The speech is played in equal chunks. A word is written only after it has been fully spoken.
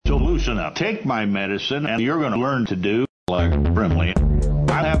loosen up. Take my medicine, and you're going to learn to do like Brimley.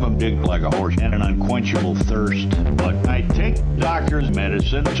 I have a big like a horse and an unquenchable thirst, but I take doctor's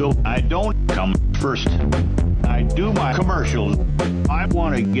medicine so I don't come first. I do my commercials. I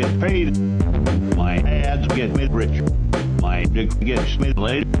want to get paid. My ads get me rich. My dick gets me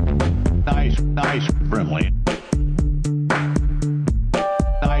laid. Nice Brimley.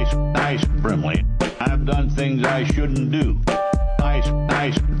 Nice Brimley. I've done things I shouldn't do.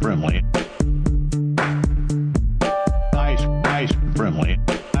 Nice Brimley. Nice Brimley.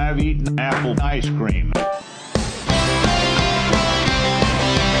 I've eaten apple ice cream.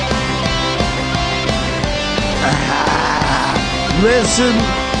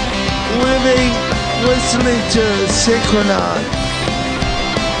 Listening to Synchronon.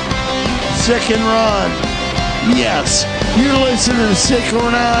 Sick and Ron. Yes, you're listening to Sick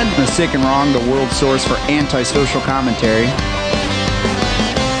and Ron. The Sick and Wrong, the world source for antisocial commentary.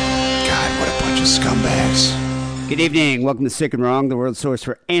 God, what a bunch of scumbags. Good evening. Welcome to Sick and Wrong, the world source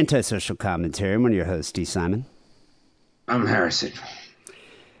for antisocial commentary. I'm one of your hosts, D. Simon. I'm Harrison.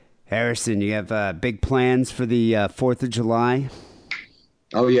 Harrison, you have big plans for the 4th of July?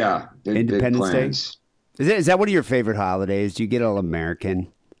 Oh, yeah. Independence big plans. Day? Is that one of your favorite holidays? Do you get all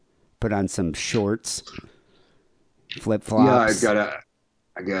American? Put on some shorts? Flip-flops? Yeah,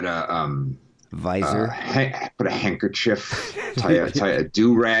 I got a visor? Put a handkerchief, tie a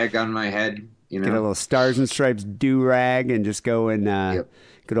do-rag on my head. You know? Get a little Stars and Stripes do-rag and just go and go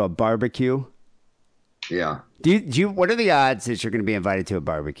to a barbecue? Yeah. Do you? What are the odds that you're going to be invited to a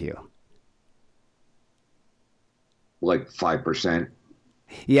barbecue? Like 5%.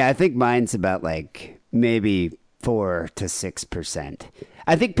 Yeah, I think mine's about like maybe 4 to 6%.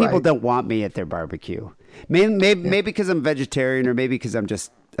 I think people don't want me at their barbecue. Maybe because I'm vegetarian, or maybe because I'm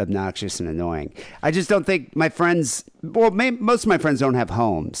just obnoxious and annoying. I just don't think my friends. Well, most of my friends don't have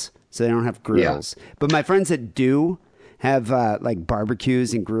homes, so they don't have grills. Yeah. But my friends that do have like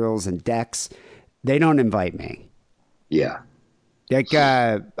barbecues and grills and decks, they don't invite me. Yeah. Like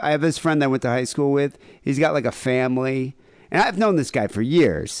I have this friend that I went to high school with. He's got like a family, and I've known this guy for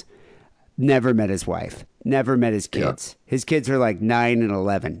years. Never met his wife. Never met his kids. Yeah. His kids are like 9 and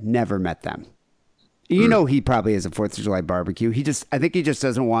 11. Never met them. You know he probably has a 4th of July barbecue. I think he just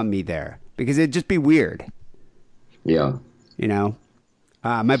doesn't want me there because it'd just be weird. Yeah. You know?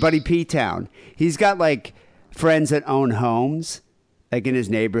 My buddy P-Town, he's got like friends that own homes like in his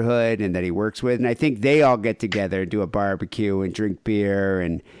neighborhood and that he works with. And I think they all get together and do a barbecue and drink beer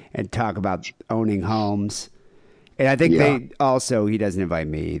and talk about owning homes. And I think he doesn't invite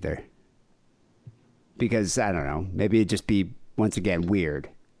me either. Because, I don't know, maybe it'd just be, once again, weird.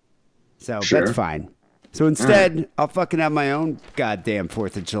 So that's fine. So instead, I'll fucking have my own goddamn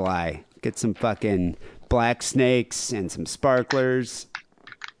 4th of July. Get some fucking black snakes and some sparklers.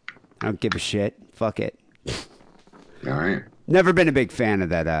 I don't give a shit. Fuck it. All right. Never been a big fan of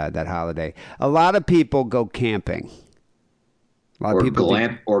that holiday. A lot of people go camping. A lot of people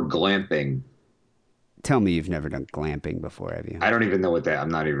or glamping. Tell me you've never done glamping before, have you? I don't even know what that.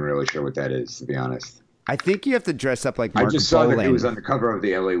 I'm not even really sure what that is, to be honest. I think you have to dress up like Mark I just saw Bolan. that it was on the cover of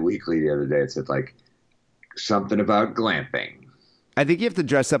the LA Weekly the other day. It said like something about glamping. I think you have to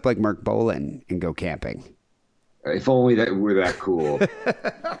dress up like Mark Bolan and go camping. If only that we're that cool.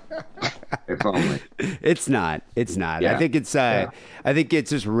 If only. It's not. Yeah. I think it's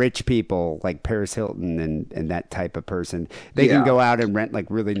just rich people like Paris Hilton and that type of person. They can go out and rent like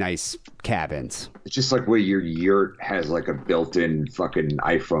really nice cabins. It's just like where your yurt has like a built-in fucking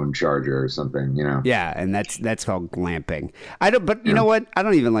iPhone charger or something, you know? Yeah, and that's called glamping. But you know what? I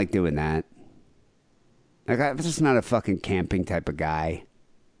don't even like doing that. Like I'm just not a fucking camping type of guy.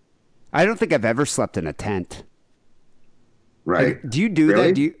 I don't think I've ever slept in a tent. Right. Like, do you do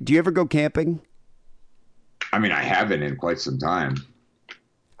that? Do you ever go camping? I mean, I haven't in quite some time.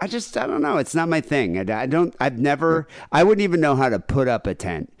 I don't know. It's not my thing. I wouldn't even know how to put up a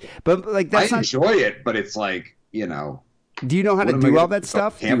tent. But like I enjoy it, but it's like, you know. Do you know how to do all that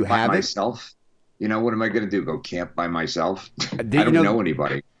stuff? Do you have myself? You know, what am I going to do? Go camp by myself? I don't know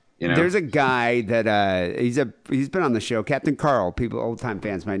anybody. You know? There's a guy that he's been on the show, Captain Carl. Old time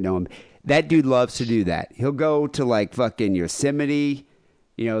fans might know him. That dude loves to do that. He'll go to like fucking Yosemite,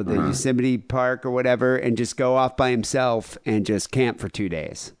 the Yosemite Park or whatever, and just go off by himself and just camp for 2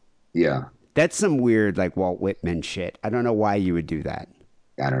 days. Yeah. That's some weird like Walt Whitman shit. I don't know why you would do that.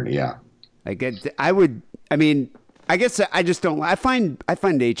 I don't know. Yeah. Like I would. I mean, I guess I just don't. I find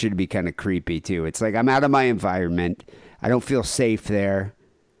nature to be kind of creepy too. It's like I'm out of my environment. I don't feel safe there.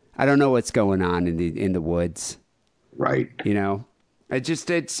 I don't know what's going on in the woods. Right. You know.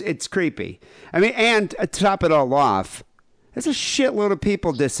 It's creepy. I mean, and to top it all off, there's a shitload of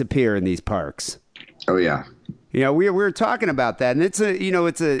people disappear in these parks. Oh yeah. You know, we were talking about that, and it's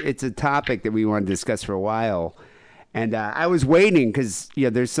a topic that we want to discuss for a while. And I was waiting because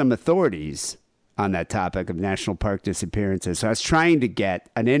there's some authorities on that topic of national park disappearances. So I was trying to get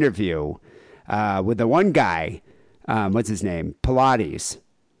an interview with the one guy, what's his name, Pilates,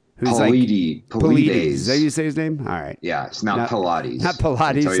 who's Pilates. Is that how you say his name? All right. Yeah, it's not Pilates. Not Pilates.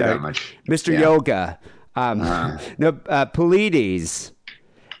 I'll tell you that much. Mr. Yoga. No, Pilates.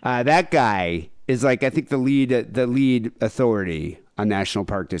 That guy is I think the lead authority on national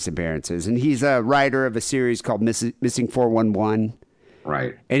park disappearances, and he's a writer of a series called Missing 411.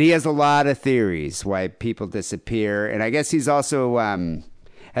 Right. And he has a lot of theories why people disappear, and I guess he's also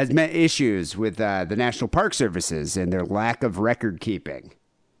has met issues with the National Park Services and their lack of record keeping.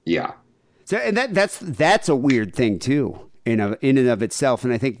 Yeah. So, and that's a weird thing too, in and of itself,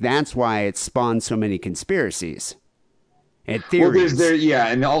 and I think that's why it spawned so many conspiracies and theories. Well,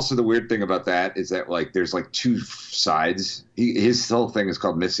 and also the weird thing about that is that there's two sides. His whole thing is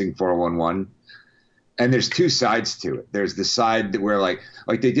called Missing 411, and there's two sides to it. There's the side that where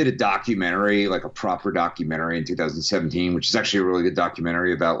they did a documentary, a proper documentary in 2017, which is actually a really good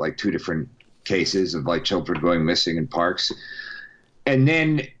documentary about two different cases of children going missing in parks. And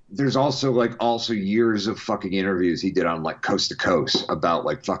then there's also years of fucking interviews he did on Coast to Coast about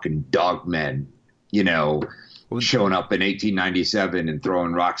fucking dog men, showing up in 1897 and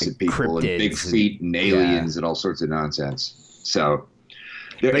throwing rocks at people and big feet and aliens and all sorts of nonsense. So,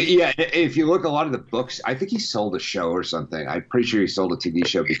 if you look a lot of the books, I think he sold a show or something. I'm pretty sure he sold a TV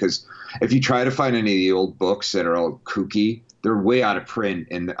show, because if you try to find any of the old books that are all kooky, they're way out of print,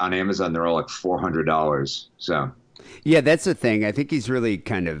 and on Amazon they're all $400. So. Yeah, that's the thing. I think he's really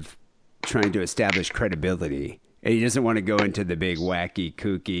kind of trying to establish credibility. And he doesn't want to go into the big, wacky,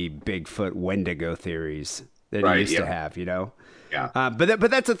 kooky, Bigfoot, Wendigo theories that he used to have, Yeah. But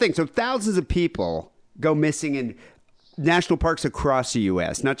that's the thing. So thousands of people go missing in national parks across the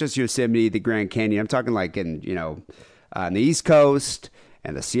U.S., not just Yosemite, the Grand Canyon. I'm talking in, on the East Coast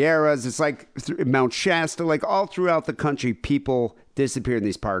and the Sierras. It's Mount Shasta, all throughout the country, people disappear in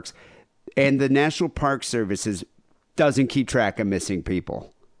these parks. And the National Park Services doesn't keep track of missing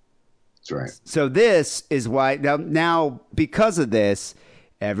people. That's right. So this is why now because of this,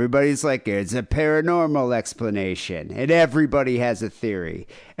 everybody's it's a paranormal explanation, and everybody has a theory.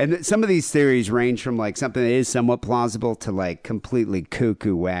 And some of these theories range from something that is somewhat plausible to completely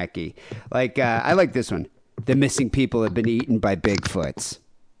cuckoo wacky. I like this one: the missing people have been eaten by Bigfoots.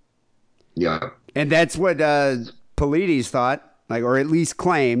 Yeah. And that's what Pilates thought, or at least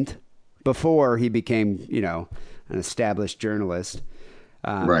claimed before he became, an established journalist.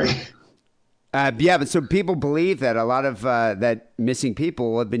 Right. But so people believe that a lot of that missing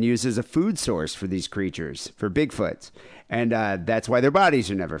people have been used as a food source for these creatures, for Bigfoots. And that's why their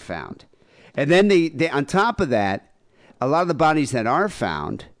bodies are never found. And then they on top of that, a lot of the bodies that are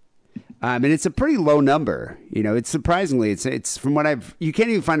found, and it's a pretty low number. It's surprisingly, it's from what you can't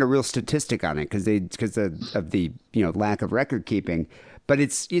even find a real statistic on it because of the lack of record keeping. But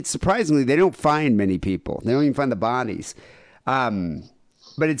it's surprisingly, they don't find many people. They don't even find the bodies.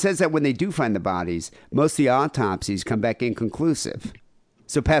 But it says that when they do find the bodies, most of the autopsies come back inconclusive.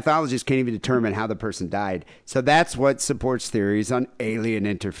 So pathologists can't even determine how the person died. So that's what supports theories on alien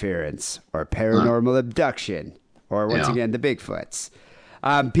interference or paranormal abduction, or once again, the Bigfoots.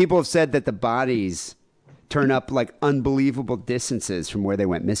 People have said that the bodies turn up unbelievable distances from where they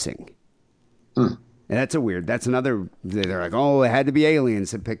went missing. And that's another, they're oh, it had to be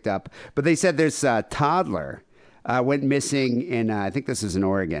aliens that picked up. But they said there's a toddler went missing in, I think this is in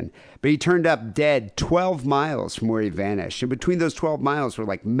Oregon, but he turned up dead 12 miles from where he vanished. And between those 12 miles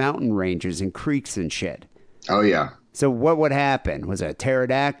were mountain ranges and creeks and shit. Oh, yeah. So what would happen? Was it a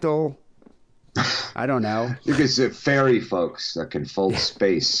pterodactyl? I don't know. Because fairy folks that can fold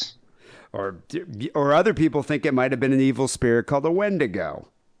space. Or other people think it might have been an evil spirit called a Wendigo.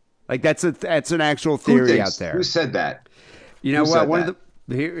 That's an actual theory out there. Who said that? You know what?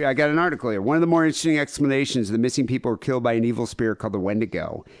 Here, I got an article here. One of the more interesting explanations of the missing people were killed by an evil spirit called the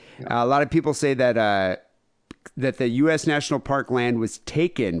Wendigo. Yeah. A lot of people say that the U.S. National Park land was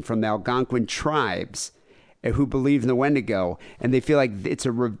taken from the Algonquin tribes who believe in the Wendigo, and they feel it's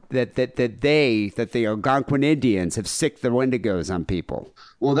that the Algonquin Indians have sicked the Wendigos on people.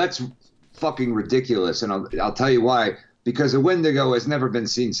 Well, that's fucking ridiculous, and I'll tell you why. Because a Wendigo has never been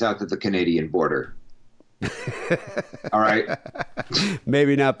seen south of the Canadian border. All right?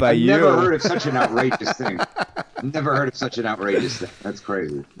 Maybe not by you. I've never heard of such an outrageous thing. Never heard of such an outrageous thing. That's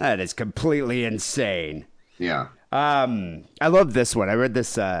crazy. That is completely insane. Yeah. I love this one. I read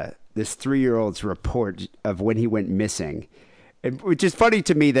this this 3-year-old's report of when he went missing, which is funny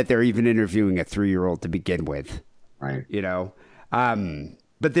to me that they're even interviewing a 3-year-old to begin with. Right. You know?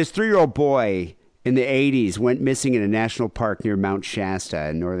 But this 3-year-old boy in the 80s went missing in a national park near Mount Shasta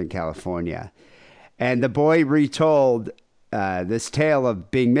in Northern California. And the boy retold this tale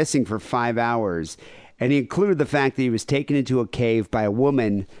of being missing for 5 hours. And he included the fact that he was taken into a cave by a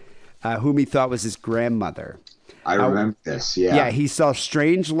woman whom he thought was his grandmother. I remember this, yeah. Yeah, he saw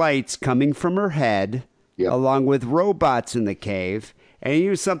strange lights coming from her head, along with robots in the cave. And he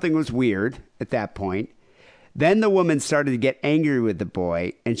knew something was weird at that point. Then the woman started to get angry with the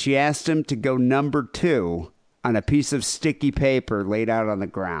boy, and she asked him to go number 2 on a piece of sticky paper laid out on the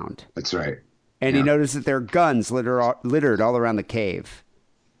ground. That's right. And he noticed that there are guns littered all around the cave.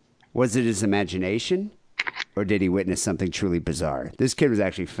 Was it his imagination, or did he witness something truly bizarre? This kid was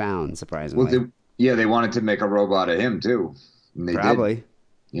actually found, surprisingly. Well, they wanted to make a robot of him, too. And they probably. did.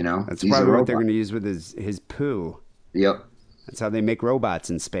 You know? That's probably what they're going to use with his poo. Yep. That's how they make robots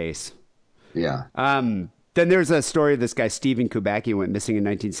in space. Yeah. Then there's a story of this guy, Stephen Kubacki, went missing in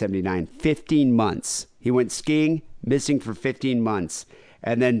 1979. 15 months. He went skiing, missing for 15 months.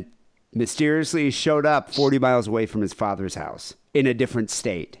 And then mysteriously showed up 40 miles away from his father's house in a different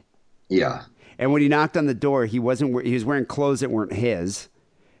state. Yeah. And when he knocked on the door, he was wearing clothes that weren't his.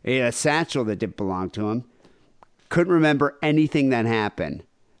 He had a satchel that didn't belong to him. Couldn't remember anything that happened.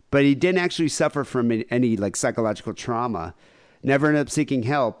 But he didn't actually suffer from any like psychological trauma. Never ended up seeking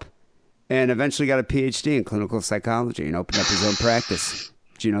help. And eventually got a PhD in clinical psychology and opened up his own practice.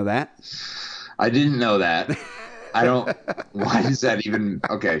 Did you know that? I didn't know that. I don't. Why is that even?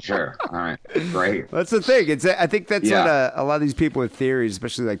 Okay, sure. All right, great. That's the thing. I think that's what a lot of these people with theories,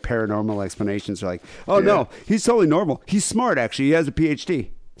 especially like paranormal explanations, are like. Oh no, he's totally normal. He's smart. Actually, he has a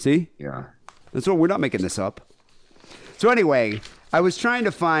PhD. See? Yeah. That's what we're not making this up. So anyway, I was trying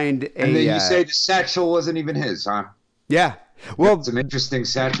to find a. And then you say the satchel wasn't even his, huh? Yeah. Well, some interesting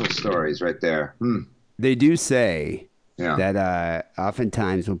satchel stories right there. They do say that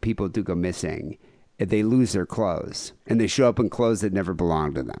oftentimes when people do go missing, they lose their clothes and they show up in clothes that never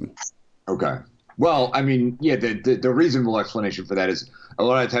belonged to them. Okay. Well, I mean, yeah, the reasonable explanation for that is a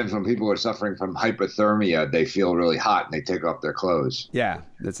lot of times when people are suffering from hypothermia, they feel really hot and they take off their clothes. Yeah,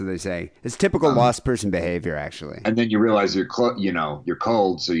 that's what they say. It's typical lost person behavior, actually. And then you realize you're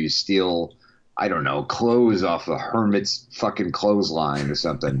cold, so you steal, I don't know, clothes off a hermit's fucking clothesline or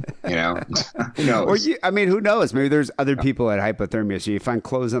something, you know? Who knows? Or who knows? Maybe there's other people at hypothermia, so you find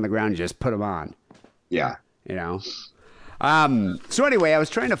clothes on the ground, you just put them on. Yeah. You know? So anyway, I was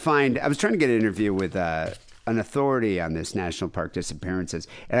trying to get an interview with an authority on this national park disappearances,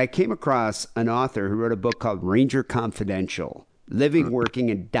 and I came across an author who wrote a book called Ranger Confidential, Living,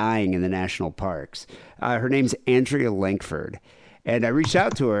 Working, and Dying in the National Parks. Her name's Andrea Langford. And I reached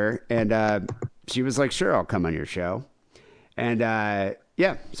out to her, and she was like, sure, I'll come on your show. And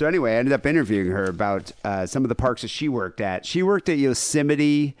so anyway, I ended up interviewing her about some of the parks that she worked at. She worked at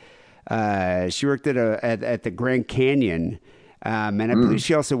Yosemite. She worked at the Grand Canyon. And I believe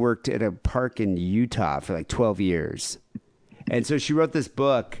she also worked at a park in Utah for like 12 years. And so she wrote this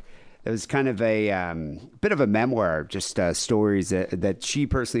book. It was kind of a bit of a memoir, just stories that she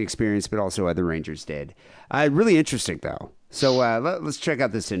personally experienced, but also other rangers did. Really interesting, though. So let's check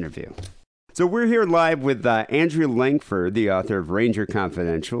out this interview. So we're here live with Andrea Langford, the author of Ranger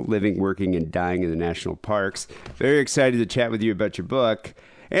Confidential, Living, Working, and Dying in the National Parks. Very excited to chat with you about your book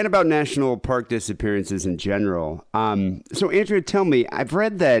and about national park disappearances in general. So Andrea, tell me, I've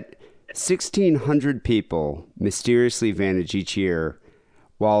read that 1,600 people mysteriously vanish each year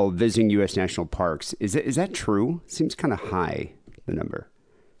while visiting U.S. national parks. Is that true? Seems kind of high, the number.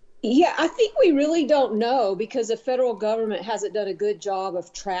 Yeah, I think we really don't know because the federal government hasn't done a good job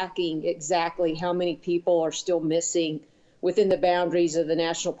of tracking exactly how many people are still missing within the boundaries of the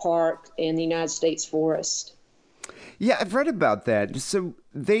national park and the United States forest. Yeah, I've read about that. So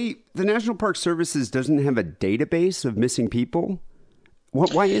the National Park Services doesn't have a database of missing people?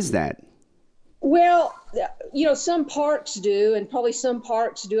 Why is that? Well, some parks do, and probably some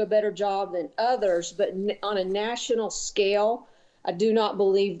parks do a better job than others, but on a national scale, I do not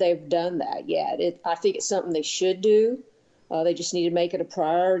believe they've done that yet. I think it's something they should do. They just need to make it a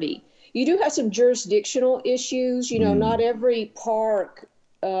priority. You do have some jurisdictional issues. Not every park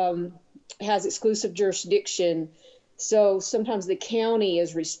has exclusive jurisdiction. So sometimes the county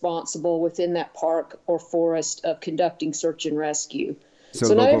is responsible within that park or forest of conducting search and rescue.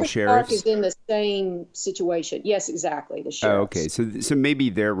 So not every park is in the same situation. Yes, exactly. The sheriffs. Oh, okay. So maybe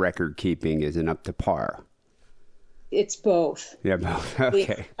their record keeping isn't up to par. It's both. Yeah, both.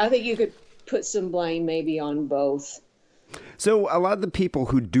 Okay. I think you could put some blame maybe on both. So a lot of the people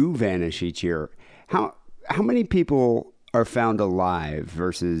who do vanish each year, how many people are found alive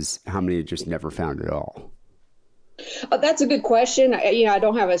versus how many are just never found at all? That's a good question. I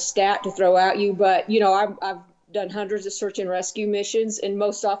don't have a stat to throw at you, but I've done hundreds of search and rescue missions, and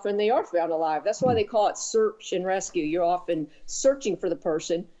most often they are found alive. That's why they call it search and rescue. You're often searching for the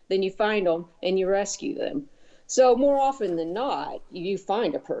person, then you find them and you rescue them. So more often than not, you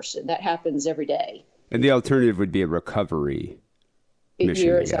find a person. That happens every day. And the alternative would be a recovery mission,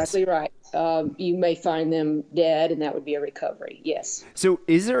 You're I guess. exactly right. You may find them dead, and that would be a recovery. Yes. So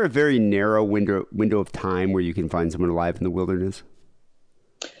is there a very narrow window of time where you can find someone alive in the wilderness?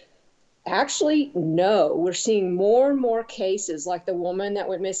 Actually, no. We're seeing more and more cases like the woman that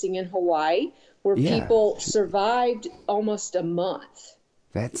went missing in Hawaii, where people survived almost a month.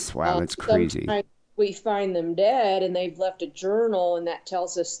 That's crazy. Sometimes we find them dead, and they've left a journal, and that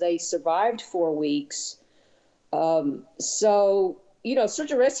tells us they survived 4 weeks.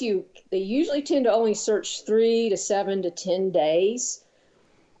 Search and rescue, they usually tend to only search 3 to 7 to 10 days.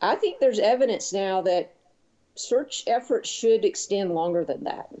 I think there's evidence now that search efforts should extend longer than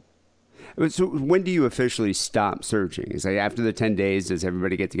that. So when do you officially stop searching? Is like after the 10 days, does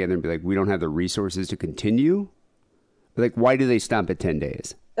everybody get together and be like, we don't have the resources to continue? Like, why do they stop at 10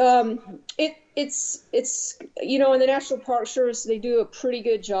 days? It's in the National Park Service, they do a pretty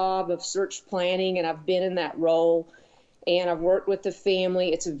good job of search planning, and I've been in that role, and I've worked with the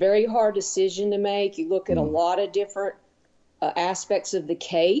family. It's a very hard decision to make. You look at a lot of different aspects of the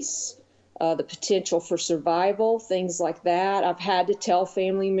case, the potential for survival, things like that. I've had to tell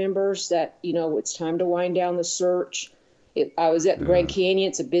family members that, it's time to wind down the search. I was at the Grand Canyon.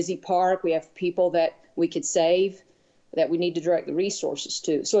 It's a busy park. We have people that we could save that we need to direct the resources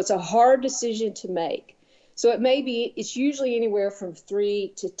to. So it's a hard decision to make. So it's usually anywhere from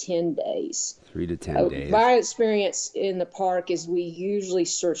 3 to 10 days. 3 to 10 days. My experience in the park is we usually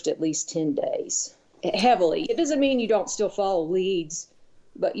searched at least 10 days, heavily. It doesn't mean you don't still follow leads,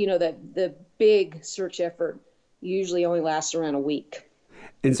 but the big search effort usually only lasts around a week.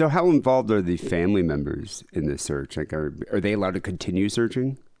 And so how involved are the family members in this search? Like, are they allowed to continue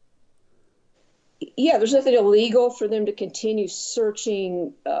searching? Yeah, there's nothing illegal for them to continue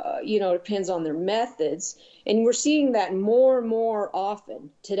searching. It depends on their methods. And we're seeing that more and more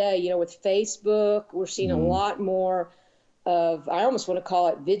often today, with Facebook. We're seeing a lot more of, I almost want to call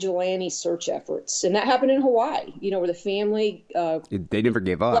it vigilante search efforts. And that happened in Hawaii, where the family they never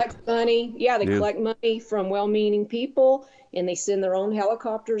gave up. Collect money. Yeah, they collect money from well-meaning people, and they send their own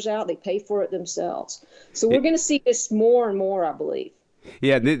helicopters out. They pay for it themselves. So we're going to see this more and more, I believe.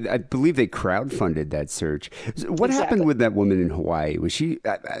 Yeah, I believe they crowdfunded that search. What happened with that woman in Hawaii? Was she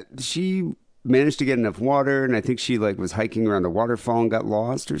managed to get enough water, and I think she was hiking around a waterfall and got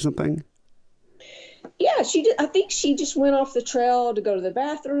lost or something? Yeah, she did. I think she just went off the trail to go to the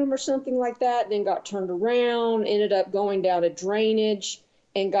bathroom or something like that, then got turned around, ended up going down a drainage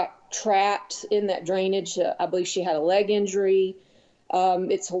and got trapped in that drainage. I believe she had a leg injury.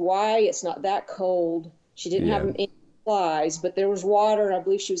 It's Hawaii. It's not that cold. She didn't have any supplies, but there was water, and I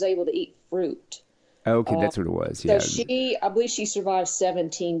believe she was able to eat fruit. Okay, that's what it was. Yeah. So I believe she survived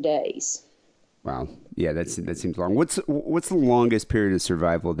 17 days. Wow. Yeah, that seems long. What's the longest period of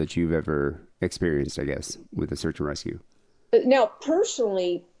survival that you've ever experienced, I guess, with a search and rescue? Now,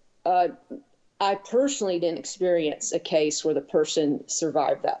 personally, I personally didn't experience a case where the person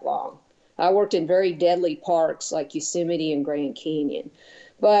survived that long. I worked in very deadly parks like Yosemite and Grand Canyon.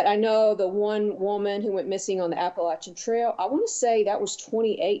 But I know the one woman who went missing on the Appalachian Trail, I want to say that was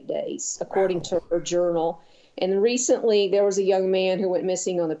 28 days, according to her journal. And recently there was a young man who went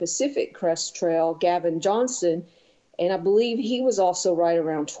missing on the Pacific Crest Trail, Gavin Johnson, and I believe he was also right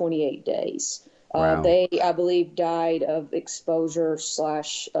around 28 days. Wow. They, I believe, died of exposure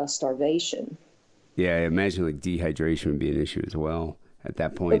 / starvation. Yeah, I imagine dehydration would be an issue as well at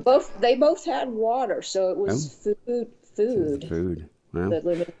that point. They both had water, so it was food. Wow.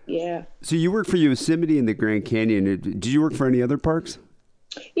 Yeah. So you worked for Yosemite and the Grand Canyon. Did you work for any other parks?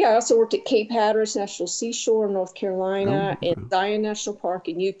 Yeah, I also worked at Cape Hatteras National Seashore in North Carolina and Zion National Park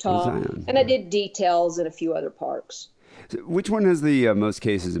in Utah. And I did details in a few other parks. So which one has the most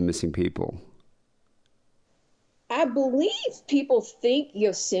cases of missing people? I believe people think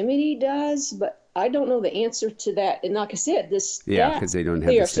Yosemite does, but I don't know the answer to that. And like I said, because they don't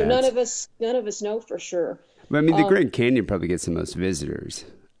have the stats. So none of us know for sure. But I mean, the Grand Canyon probably gets the most visitors,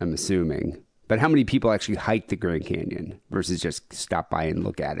 I'm assuming. But how many people actually hike the Grand Canyon versus just stop by and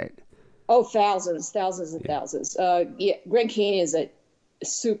look at it? Oh, thousands and thousands. Grand Canyon is a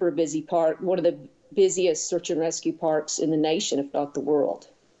super busy park, one of the busiest search and rescue parks in the nation, if not the world.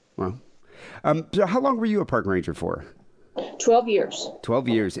 Wow. So how long were you a park ranger for? 12 years. 12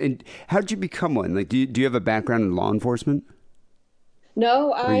 years. And how did you become one? Like, do you have a background in law enforcement?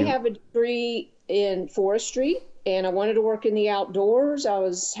 No, I have a degree in forestry, and I wanted to work in the outdoors. I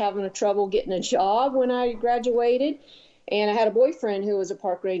was having a trouble getting a job when I graduated, and I had a boyfriend who was a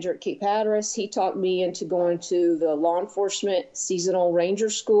park ranger at Cape Hatteras. He talked me into going to the law enforcement seasonal ranger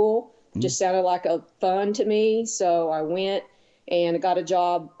school. Just sounded like a fun to me, so I went and I got a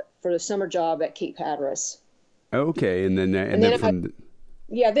job for the summer job at Cape Hatteras. Okay, and then Then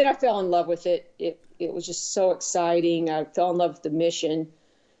I fell in love with it. It was just so exciting. I fell in love with the mission,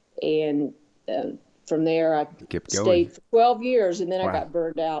 and from there I kept going. stayed for 12 years, and then Wow. I got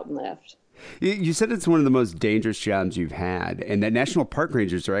burned out and left. You said it's one of the most dangerous jobs you've had, and that national park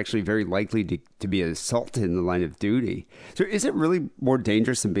rangers are actually very likely to be assaulted in the line of duty. So is it really more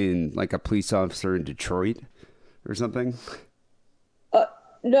dangerous than being like a police officer in Detroit or something?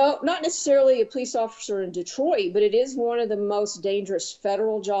 No, not necessarily a police officer in Detroit, but it is one of the most dangerous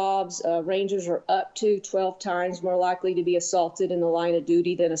federal jobs. Rangers are up to 12 times more likely to be assaulted in the line of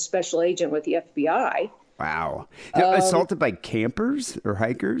duty than a special agent with the FBI. Wow. Assaulted by campers or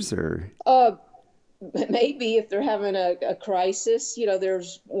hikers or? Maybe if they're having a crisis.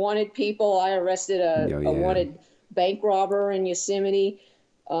 There's wanted people. I arrested a wanted bank robber in Yosemite.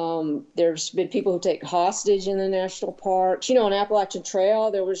 There's been people who take hostage in the national parks. On Appalachian Trail,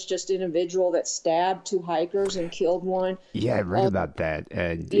 there was just an individual that stabbed 2 hikers and killed one. Yeah, I read about that.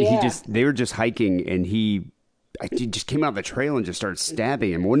 Yeah. They were just hiking, and he just came out of the trail and just started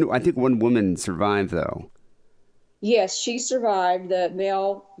stabbing him. I think one woman survived, though. Yes, she survived. The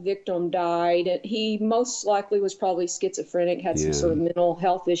male victim died. He most likely was probably schizophrenic, had some sort of mental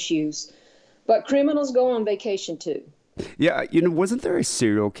health issues. But criminals go on vacation, too. Yeah, wasn't there a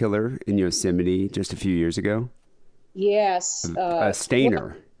serial killer in Yosemite just a few years ago? Yes.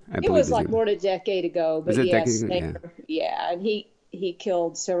 Stainer, I believe. It was like more than a decade ago. But Was it a yes, decade ago? Stainer, yeah. And he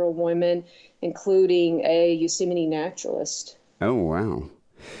killed several women, including a Yosemite naturalist. Oh, wow.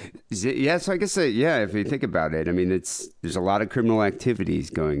 Yeah, so I guess, if you think about it, I mean, there's a lot of criminal activities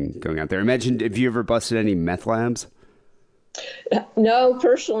going out there. Imagine, have you ever busted any meth labs? No,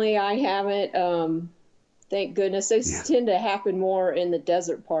 personally, I haven't. Thank goodness. Those tend to happen more in the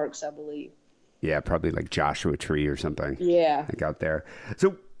desert parks, I believe. Yeah, probably like Joshua Tree or something. Yeah. Like out there.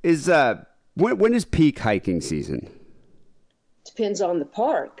 So when is peak hiking season? Depends on the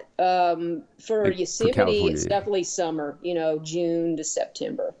park. For Yosemite, it's California. definitely summer, June to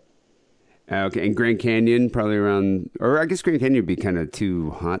September. Okay, and Grand Canyon probably around, or I guess Grand Canyon would be kind of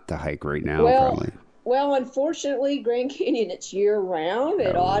too hot to hike right now, probably. Well, unfortunately, Grand Canyon, it's year round.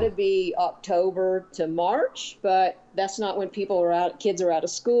 It ought to be October to March, but that's not when kids are out of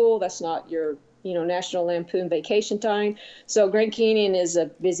school. That's not your, National Lampoon vacation time. So Grand Canyon is a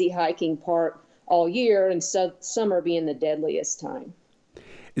busy hiking park all year, and summer being the deadliest time.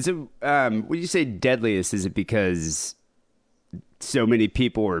 Is it, when you say deadliest, is it because so many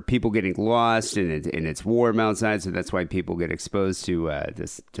people or people getting lost and it's warm outside, so that's why people get exposed to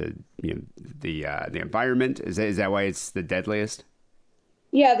the environment? Is that why it's the deadliest?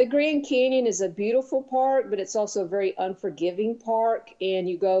 Yeah, the Grand Canyon is a beautiful park, but it's also a very unforgiving park. And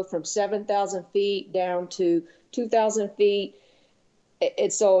you go from 7,000 feet down to 2,000 feet.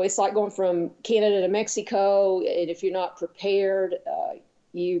 It's like going from Canada to Mexico. And if you're not prepared,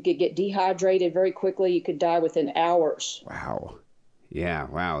 you could get dehydrated very quickly. You could die within hours. Wow. Yeah.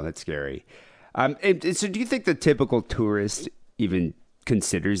 Wow. That's scary. And so do you think the typical tourist even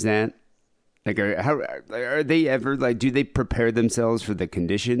considers that? Like, are they ever like, do they prepare themselves for the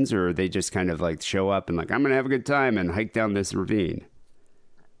conditions, or are they just kind of like show up and like, I'm going to have a good time and hike down this ravine?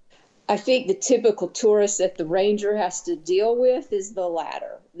 I think the typical tourist that the ranger has to deal with is the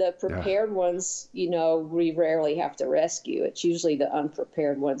latter. The prepared ones, we rarely have to rescue. It's usually the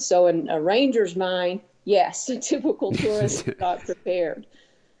unprepared ones. So in a ranger's mind, yes, the typical tourist is not prepared.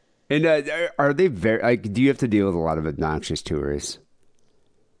 And are they do you have to deal with a lot of obnoxious tourists?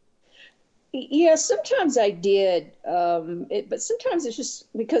 Yeah, sometimes I did, but sometimes it's just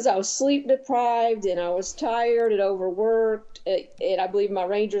because I was sleep deprived and I was tired and overworked. And I believe my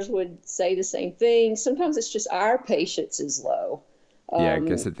rangers would say the same thing. Sometimes it's just our patience is low. Yeah, I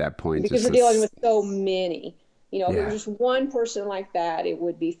guess at that point, because we're dealing with so many. If it was just one person like that, it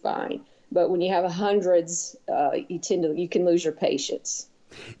would be fine. But when you have hundreds, you can lose your patience.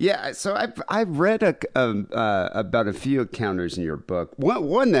 Yeah, so I've read about a few encounters in your book.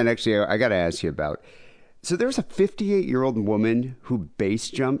 One that actually I got to ask you about. So there's a 58-year-old woman who base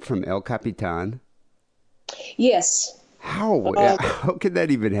jumped from El Capitan. Yes. How could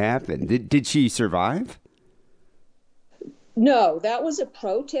that even happen? Did she survive? No, that was a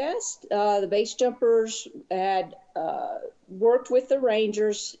protest. The base jumpers had worked with the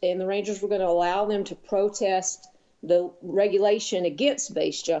Rangers, and the Rangers were going to allow them to protest the regulation against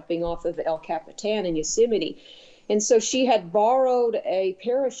base jumping off of El Capitan in Yosemite. And so she had borrowed a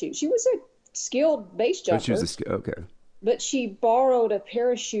parachute. She was a skilled base jumper. Oh, she was okay. But she borrowed a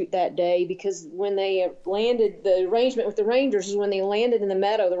parachute that day because when they landed, the arrangement with the Rangers is when they landed in the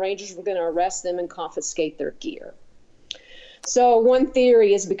meadow, the Rangers were going to arrest them and confiscate their gear. So one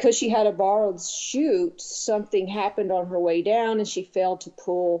theory is because she had a borrowed chute, something happened on her way down and she failed to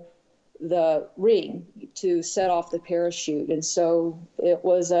pull the ring to set off the parachute. And so it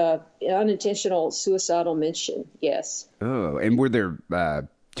was a unintentional suicidal mission. Yes. Oh, and were there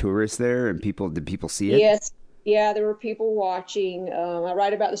tourists there and did people see it? Yes. Yeah, there were people watching. I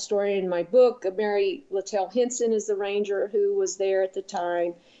write about the story in my book. Mary Littell Henson is the ranger who was there at the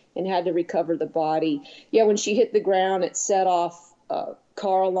time and had to recover the body. Yeah, when she hit the ground, it set off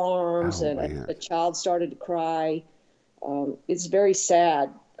car alarms, and a child started to cry. It's very sad,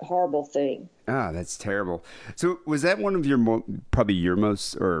 horrible thing. Ah, that's terrible. So was that one of your probably your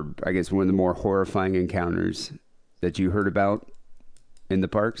most, or I guess one of the more horrifying encounters that you heard about in the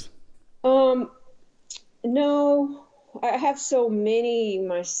parks? No, I have so many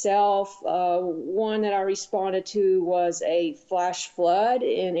myself. One that I responded to was a flash flood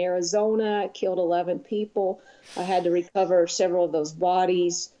in Arizona. It killed 11 people. I had to recover several of those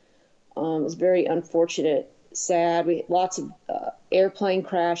bodies. It was very unfortunate, sad. We had lots of airplane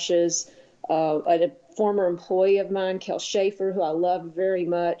crashes. A former employee of mine, Kel Schaefer, who I love very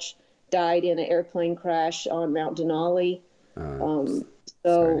much, died in an airplane crash on Mount Denali. Sorry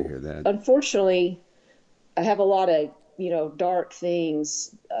to hear that. Unfortunately, I have a lot of, dark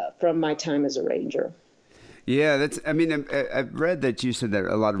things from my time as a ranger. Yeah, I've read that you said that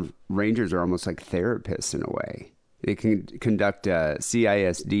a lot of rangers are almost like therapists in a way. They can conduct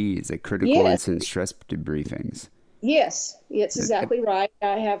CISDs, like critical incident stress debriefings. Yes, it's exactly right.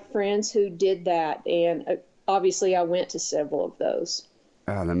 I have friends who did that, and obviously I went to several of those.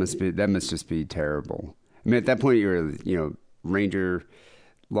 Oh, that must just be terrible. I mean, at that point, you're ranger,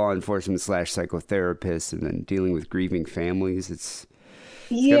 law enforcement / psychotherapist, and then dealing with grieving families. It's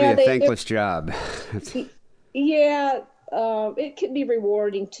gotta be a thankless job. Yeah, it can be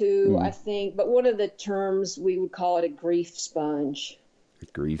rewarding too, I think. But one of the terms, we would call it a grief sponge. A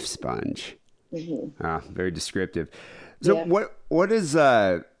grief sponge. Mm-hmm. Ah, very descriptive. So what is,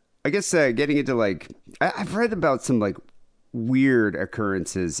 I guess getting into I've read about some weird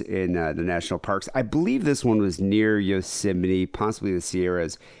occurrences in the national parks. I believe this one was near Yosemite, possibly the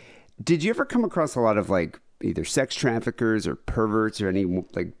Sierras. Did you ever come across a lot of either sex traffickers or perverts or any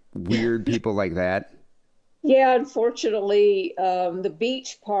weird people like that? Yeah, unfortunately, the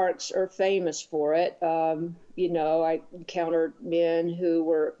beach parks are famous for it. I encountered men who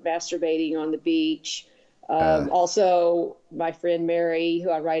were masturbating on the beach. Also, my friend Mary,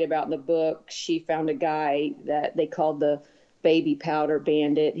 who I write about in the book, she found a guy that they called the baby powder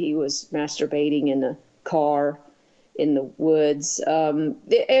bandit. He was masturbating in a car in the woods.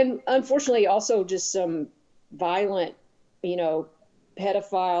 And unfortunately, also just some violent,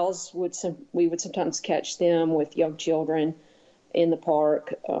 pedophiles we would sometimes catch them with young children in the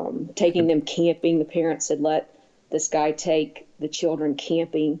park, taking them camping. The parents had let this guy take the children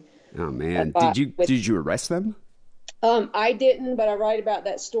camping. Oh man. Did you arrest them? I didn't, but I write about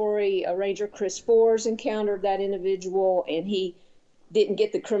that story. Ranger Chris Forbes encountered that individual, and he didn't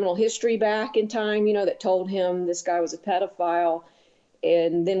get the criminal history back in time, that told him this guy was a pedophile.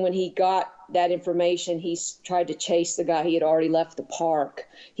 And then when he got that information, he tried to chase the guy. He had already left the park.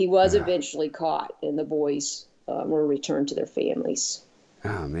 He was eventually caught, and the boys were returned to their families.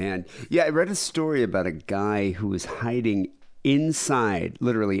 Oh, man. Yeah, I read a story about a guy who was hiding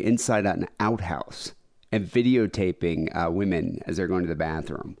literally inside an outhouse and videotaping women as they're going to the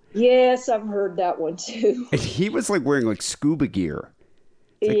bathroom. Yes, I've heard that one too. And he was wearing scuba gear.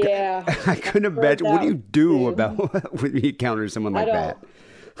 Yeah. I couldn't imagine. What do you do about when you encounter someone like that?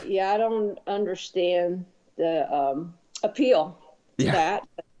 Yeah, I don't understand the appeal to that.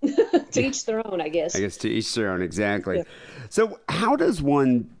 To each their own, I guess. I guess to each their own, exactly. Yeah. So how does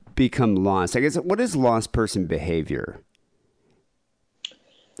one become lost? I guess, what is lost person behavior?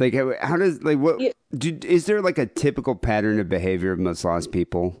 How does, is there a typical pattern of behavior of most lost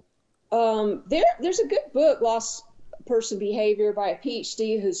people? There's a good book, Lost Person Behavior, by a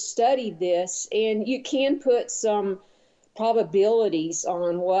PhD who studied this, and you can put some probabilities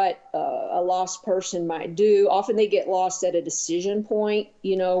on what a lost person might do. Often they get lost at a decision point,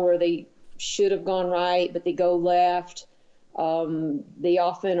 where they should have gone right, but they go left. They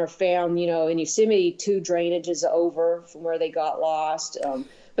often are found, in Yosemite, 2 drainages over from where they got lost.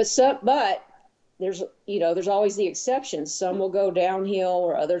 But there's always the exceptions. Some will go downhill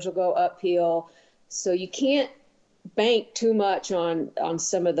or others will go uphill. So you can't bank too much on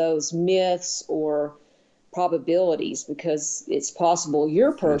some of those myths or probabilities, because it's possible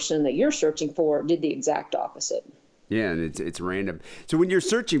your person that you're searching for did the exact opposite. Yeah, and it's random. So when you're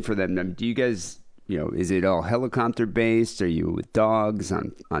searching for them, do you guys, is it all helicopter based? Are you with dogs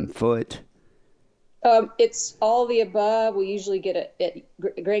on foot? It's all the above. We usually get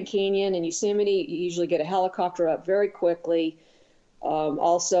at Grand Canyon and Yosemite. You usually get a helicopter up very quickly.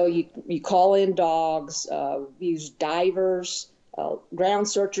 Also, you call in dogs, use divers, ground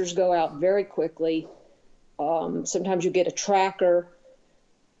searchers go out very quickly. Sometimes you get a tracker.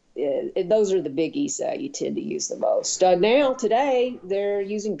 Those are the biggies that you tend to use the most. Today, they're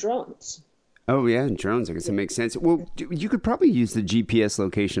using drones. Oh, yeah, and drones. I guess it makes sense. Well, you could probably use the GPS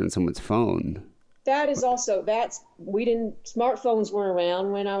location on someone's phone. That is also, smartphones weren't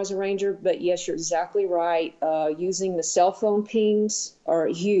around when I was a ranger, but yes, you're exactly right. Using the cell phone pings are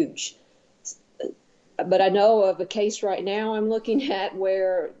huge. But I know of a case right now I'm looking at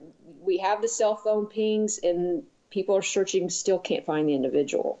where we have the cell phone pings and people are searching, still can't find the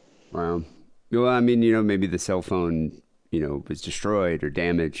individual. Wow. Well, I mean, maybe the cell phone, was destroyed or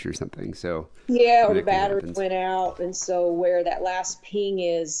damaged or something. So yeah, or the battery went out. And so where that last ping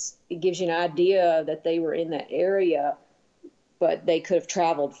is, it gives you an idea that they were in that area, but they could have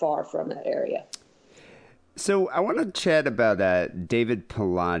traveled far from that area. So I want to chat about David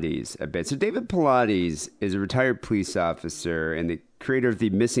Pilates a bit. So David Pilates is a retired police officer and the creator of the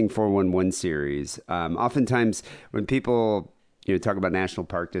Missing 411 series. Oftentimes when people talk about national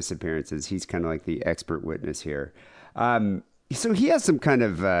park disappearances, he's kind of like the expert witness here. So he has some kind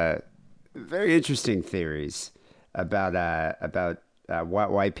of very interesting theories about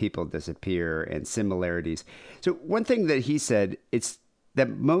why people disappear and similarities. So one thing that he said, it's that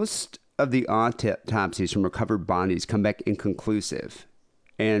most of the autopsies from recovered bodies come back inconclusive,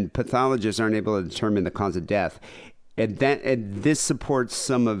 and pathologists aren't able to determine the cause of death. And this supports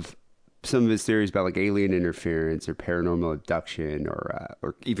some of his theories about like alien interference or paranormal abduction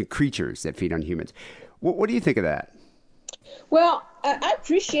or even creatures that feed on humans. What do you think of that? Well, I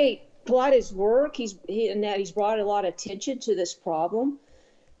appreciate Pilates' work. He's brought a lot of attention to this problem.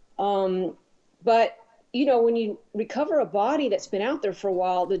 But when you recover a body that's been out there for a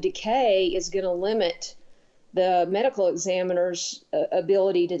while, the decay is going to limit the medical examiner's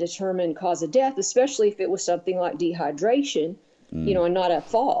ability to determine cause of death, especially if it was something like dehydration, and not a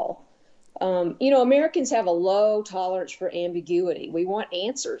fall. Americans have a low tolerance for ambiguity. We want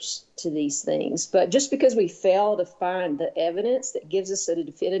answers to these things. But just because we fail to find the evidence that gives us a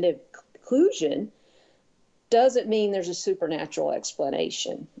definitive conclusion doesn't mean there's a supernatural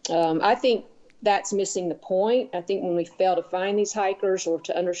explanation. I think that's missing the point. I think when we fail to find these hikers or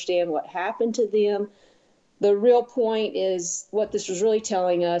to understand what happened to them, the real point is what this was really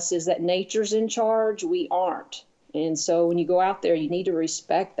telling us is that nature's in charge. We aren't. And so when you go out there, you need to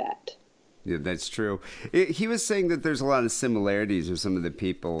respect that. Yeah, that's true. He was saying that there's a lot of similarities with some of the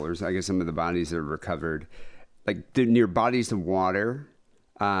people, or I guess some of the bodies that are recovered, like near bodies of water,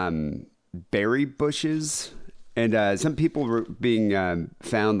 berry bushes, and some people were being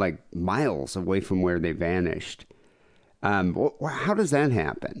found like miles away from where they vanished. How does that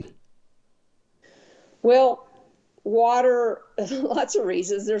happen? Well, water, lots of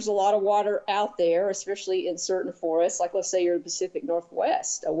reasons. There's a lot of water out there, especially in certain forests. Like, let's say you're in the Pacific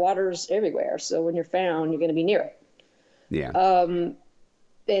Northwest. Water's everywhere. So when you're found, you're going to be near it. Yeah.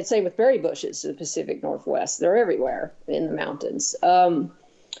 And same with berry bushes in the Pacific Northwest. They're everywhere in the mountains.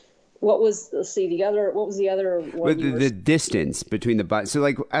 What was the other one? The distance between the bodies. So,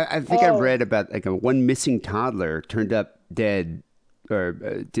 like, I think I read about like one missing toddler turned up dead or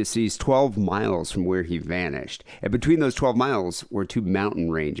deceased 12 miles from where he vanished. And between those 12 miles were two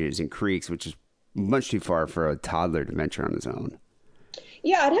mountain ranges and creeks, which is much too far for a toddler to venture on his own.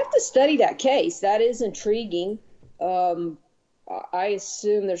 Yeah, I'd have to study that case. That is intriguing. I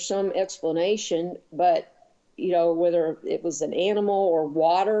assume there's some explanation, but whether it was an animal or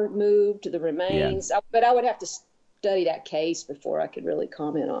water moved the remains. Yeah. But I would have to study that case before I could really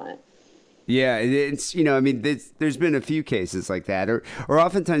comment on it. Yeah, it's, there's been a few cases like that. Or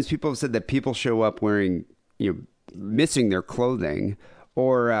oftentimes people have said that people show up wearing, missing their clothing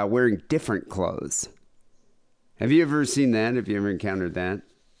or wearing different clothes. Have you ever seen that? Have you ever encountered that?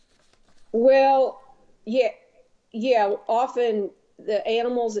 Well, yeah. Often the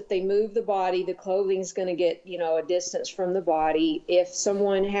animals, if they move the body, the clothing is going to get, a distance from the body. If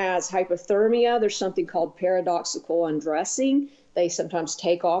someone has hypothermia, there's something called paradoxical undressing. They sometimes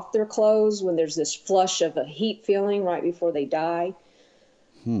take off their clothes when there's this flush of a heat feeling right before they die.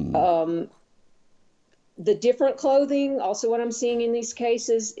 the different clothing, also what I'm seeing in these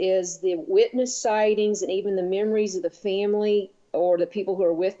cases is the witness sightings and even the memories of the family or the people who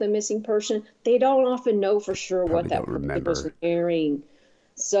are with the missing person. They don't often know for sure Probably what that don't person was remember. wearing.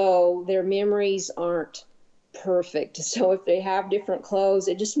 So their memories aren't perfect. So if they have different clothes,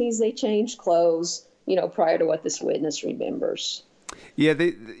 it just means they changed clothes, prior to what this witness remembers. Yeah,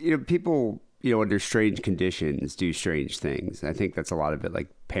 people, under strange conditions do strange things. I think that's a lot of it, like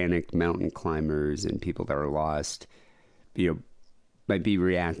panicked mountain climbers and people that are lost, you know, might be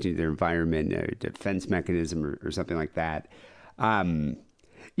reacting to their environment, a defense mechanism or something like that. Um,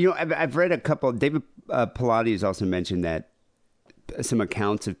 I've read a couple. David Pilates also mentioned that some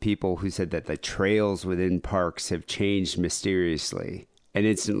accounts of people who said that the trails within parks have changed mysteriously and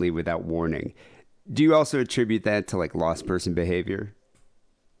instantly without warning. Do you also attribute that to like lost person behavior?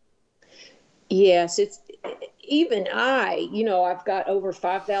 Yes, it's even I've got over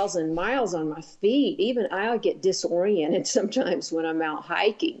 5,000 miles on my feet. Even I get disoriented sometimes when I'm out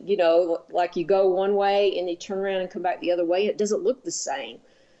hiking, like you go one way and you turn around and come back the other way. It doesn't look the same.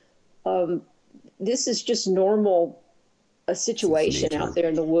 This is just normal, a It's situation out nature. there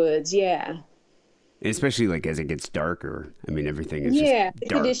in the woods. Yeah. And especially like as it gets darker. I mean, everything is just Yeah, the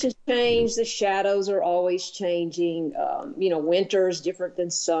dark. conditions change. The shadows are always changing. Winter is different than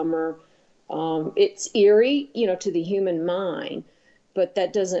summer. It's eerie, to the human mind, but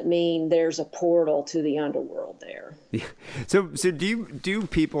that doesn't mean there's a portal to the underworld there. Yeah. So do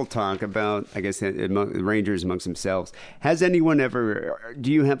people talk about, I guess, rangers amongst themselves? Has anyone ever?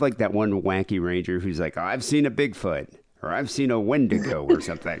 Do you have like that one wacky ranger who's like, oh, I've seen a Bigfoot or I've seen a Wendigo or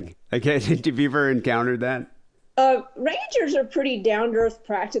something? Okay, have you ever encountered that? Rangers are pretty down to earth,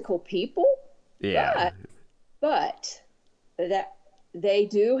 practical people, Yeah. but that they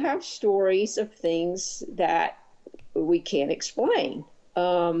do have stories of things that we can't explain.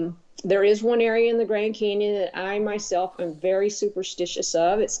 There is one area in the Grand Canyon that I myself am very superstitious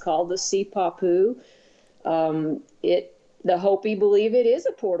of. It's called the Sipapu. The Hopi believe it is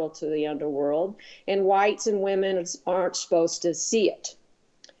a portal to the underworld, and whites and women aren't supposed to see it.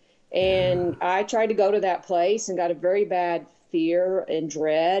 And I tried to go to that place and got a very bad fear and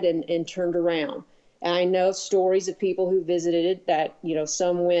dread and turned around. And I know stories of people who visited it that,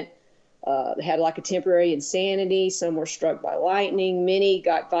 some went, had like a temporary insanity, some were struck by lightning, many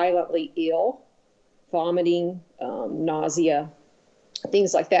got violently ill, vomiting, nausea,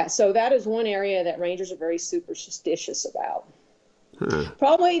 things like that. So that is one area that rangers are very superstitious about.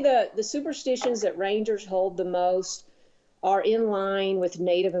 Probably the superstitions that rangers hold the most are in line with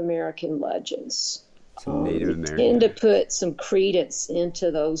Native American legends. Some Native We American. tend to put some credence into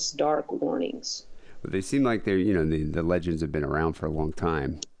those dark warnings. But they seem like they're, the legends have been around for a long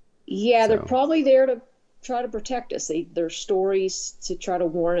time. Yeah, they're So, probably there to try to protect us. They're stories to try to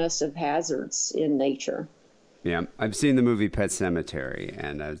warn us of hazards in nature. yeah, I've seen the movie Pet Cemetery,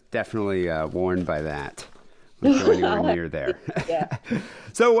 and I was definitely warned by that. Don't go anywhere near there. Yeah.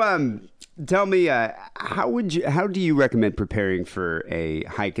 So, tell me, how do you recommend preparing for a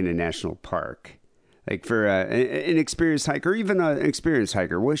hike in a national park? Like for an experienced hiker, or even an experienced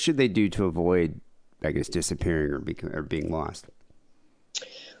hiker, what should they do to avoid, I guess, disappearing or being lost?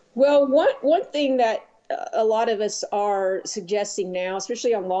 Well, one thing that a lot of us are suggesting now,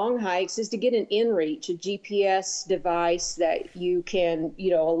 especially on long hikes, is to get an inReach, a GPS device that you can,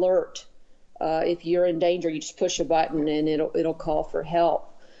 alert if you're in danger. You just push a button and it'll call for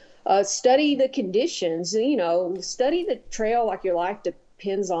help. Study the conditions, study the trail like your life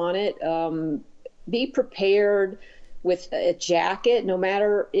depends on it. Be prepared with a jacket, no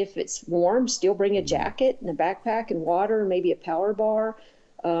matter if it's warm, still bring a jacket and a backpack and water, maybe a power bar.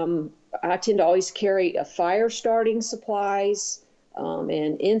 I tend to always carry a fire starting supplies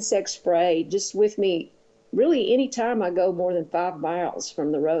and insect spray just with me really anytime I go more than 5 miles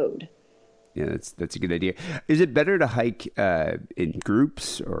from the road. Yeah, that's a good idea. Is it better to hike in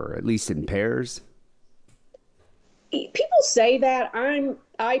groups or at least in pairs? People say that.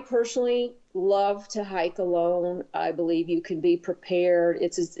 I personally love to hike alone. I believe you can be prepared.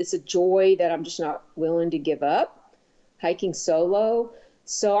 It's a joy that I'm just not willing to give up, hiking solo.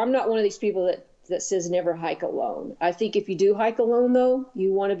 So I'm not one of these people that says never hike alone. I think if you do hike alone, though,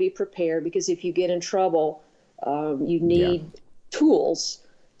 you want to be prepared, because if you get in trouble, you need tools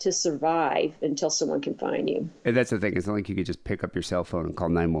to survive until someone can find you. And that's the thing. It's not like you could just pick up your cell phone and call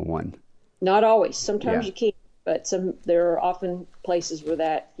 911. Not always. Sometimes Yeah. you can, but there are often places where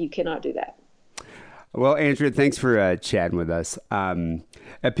that you cannot do that. Well, Andrea, thanks for chatting with us.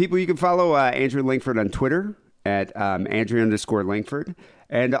 People, you can follow Andrea Langford on Twitter at Andrea_Langford.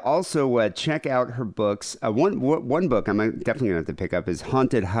 And also check out her books. One book I'm definitely going to have to pick up is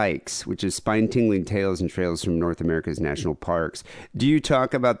Haunted Hikes, which is spine-tingling tales and trails from North America's national parks. Do you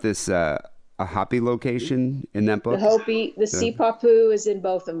talk about this a Hopi location in that book? The Sipapu is in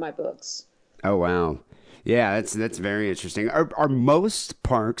both of my books. Oh, wow. Yeah, that's very interesting. Are most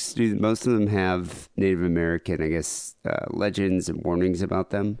parks, do most of them have Native American, I guess, legends and warnings about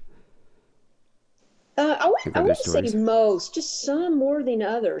them? I wouldn't say most, just some more than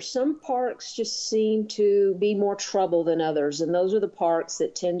others. Some parks just seem to be more trouble than others, and those are the parks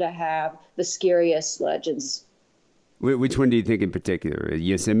that tend to have the scariest legends. Which one do you think in particular,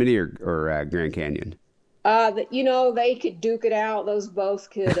 Yosemite or Grand Canyon? They could duke it out. Those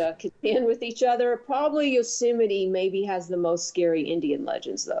both could contend with each other. Probably Yosemite maybe has the most scary Indian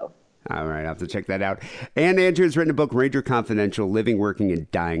legends, though. All right, I'll have to check that out. And Andrew has written a book, Ranger Confidential, Living, Working, and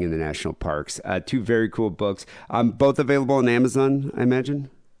Dying in the National Parks. Two very cool books. Both available on Amazon, I imagine?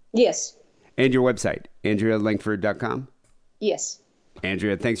 Yes. And your website, AndreaLangford.com? Yes.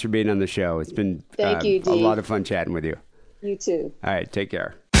 Andrea, thanks for being on the show. It's been Thank you, a lot of fun chatting with you. You too. All right, take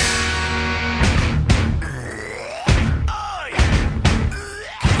care.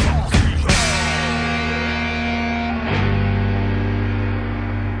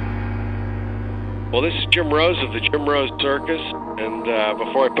 Well, this is Jim Rose of the Jim Rose Circus, and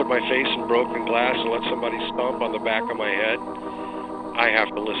before I put my face in broken glass and let somebody stomp on the back of my head, I have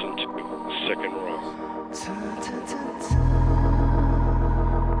to listen to Sick and Wrong.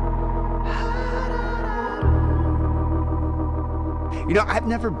 I've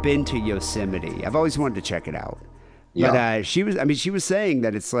never been to Yosemite. I've always wanted to check it out. Yeah. But she was saying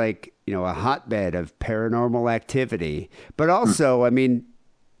that it's like, a hotbed of paranormal activity. But also,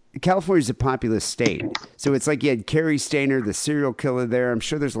 California's a populous state. So it's like you had Carrie Stainer, the serial killer there. I'm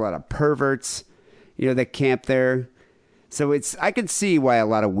sure there's a lot of perverts, that camp there. So I could see why a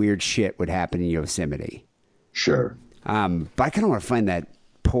lot of weird shit would happen in Yosemite. Sure. But I kind of want to find that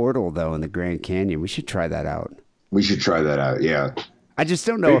portal, though, in the Grand Canyon. We should try that out. We should try that out, yeah. I just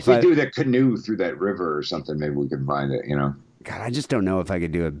don't know if we do that canoe through that river or something, maybe we can find it, God, I just don't know if I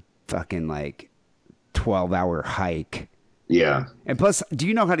could do a fucking, 12-hour hike. Yeah. And plus, do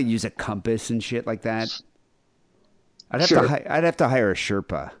you know how to use a compass and shit like that? I'd have to hire a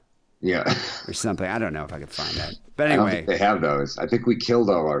Sherpa. Yeah. Or something. I don't know if I could find that. But I don't anyway. think they have those. I think we killed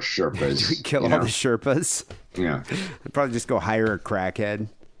all our Sherpas. We kill all the Sherpas? Yeah. I'd probably just go hire a crackhead.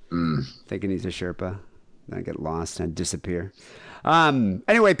 Thinking he's a Sherpa. Then I get lost and disappear.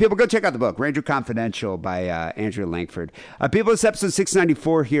 Anyway, people, go check out the book, Ranger Confidential by Andrea Langford. People, it's episode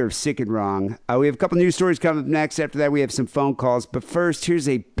 694 here of Sick and Wrong. We have a couple news stories coming up next. After that, we have some phone calls. But first, here's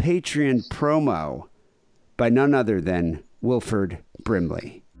a Patreon promo by none other than Wilford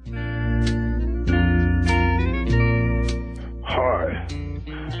Brimley. Hi,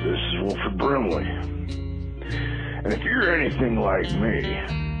 this is Wilford Brimley. And if you're anything like me,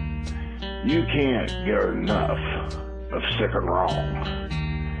 you can't get enough of Sick and Wrong.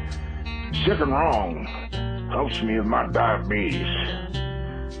 Sick and Wrong helps me with my diabetes.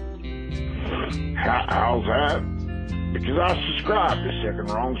 How's that? Because I subscribe to Sick and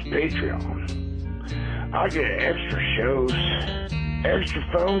Wrong's Patreon. I get extra shows, extra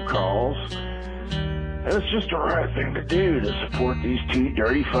phone calls, and it's just the right thing to do to support these two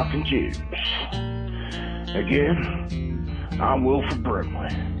dirty fucking Jews. Again, I'm Wilford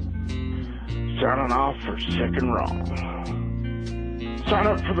Brimley. Signing off for Sick and Wrong. Sign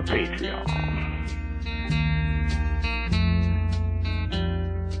up for the Patreon.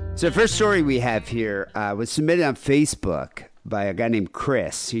 So the first story we have here was submitted on Facebook by a guy named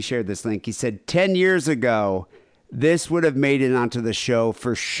Chris. He shared this link. He said, 10 years ago, this would have made it onto the show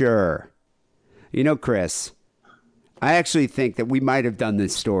for sure. Chris, I actually think that we might have done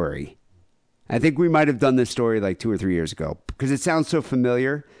this story. I think we might have done this story like 2 or 3 years ago because it sounds so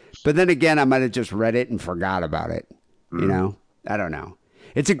familiar. But then again, I might have just read it and forgot about it. I don't know.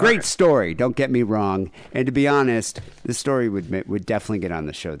 It's a great story. Don't get me wrong. And to be honest, this story would definitely get on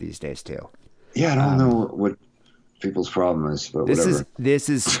the show these days too. Yeah, I don't know what people's problem is, but whatever. This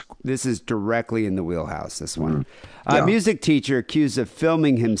is directly in the wheelhouse. This one, a music teacher accused of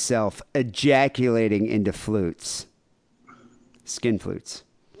filming himself ejaculating into flutes, skin flutes.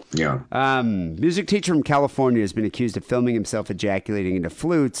 Yeah. Music teacher from California has been accused of filming himself ejaculating into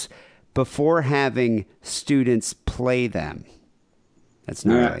flutes before having students play them. That's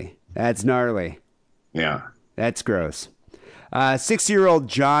gnarly. Yeah. That's gnarly. Yeah. That's gross. 6-year-old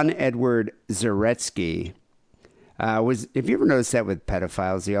John Edward Zaretsky have you ever noticed that with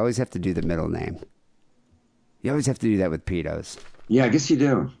pedophiles? You always have to do the middle name. You always have to do that with pedos. Yeah, I guess you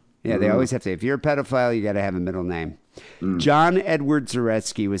do. Yeah, they always have to. If you're a pedophile, you got to have a middle name. John Edward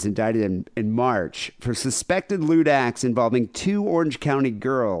Zaretsky was indicted in March for suspected lewd acts involving 2 Orange County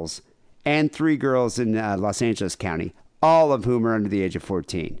girls and 3 girls in Los Angeles County, all of whom are under the age of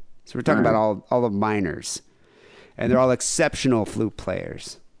 14. So we're talking about all of minors. And they're all exceptional flute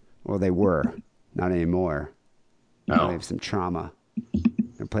players. Well, they were. Not anymore. No. They have some trauma.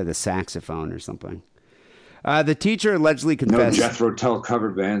 They play the saxophone or something. The teacher allegedly confessed... No Jethro Tull cover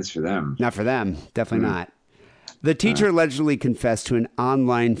bands for them. Not for them. Definitely not. The teacher allegedly confessed to an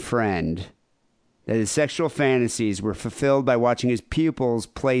online friend that his sexual fantasies were fulfilled by watching his pupils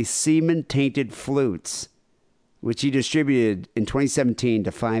play semen-tainted flutes, which he distributed in 2017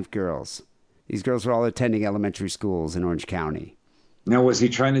 to 5 girls. These girls were all attending elementary schools in Orange County. Now, was he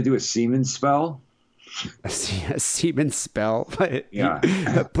trying to do a semen spell? A semen spell? Yeah.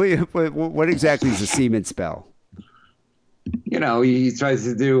 Please, what exactly is a semen spell? You know, he tries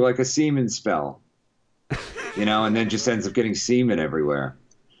to do like a semen spell. You know, and then just ends up getting semen everywhere.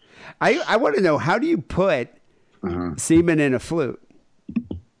 I want to know, how do you put semen in a flute?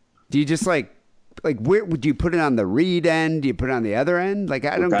 Do you just like where would you put it, on the reed end? Do you put it on the other end? Like,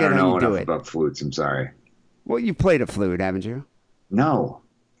 I don't get how you do it. I don't know enough about flutes. I'm sorry. Well, you played a flute, haven't you? No.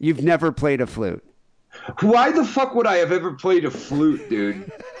 You've never played a flute. Why the fuck would I have ever played a flute,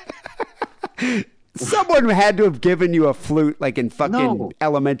 dude? Someone had to have given you a flute, like in fucking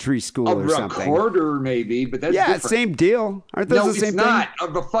elementary school or something. A recorder, maybe, but that's different. Same deal. Aren't those the same thing? No, it's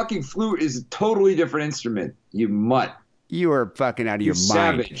not. The fucking flute is a totally different instrument. You mutt. You are fucking out of your mind.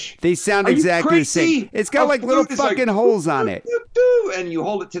 Savage. They sound exactly the same. It's got like little fucking holes on it. And you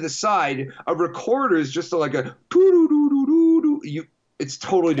hold it to the side. A recorder is just like a It's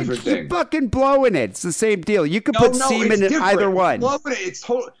totally different thing. You're fucking blowing it. It's the same deal. You could put semen in either one. Blowing it. It's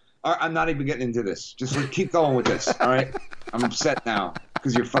totally. I'm not even getting into this. Just keep going with this. All right. I'm upset now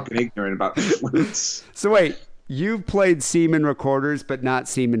because you're fucking ignorant about flutes. So wait, you've played semen recorders, but not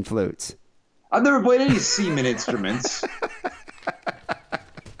semen flutes. I've never played any semen instruments.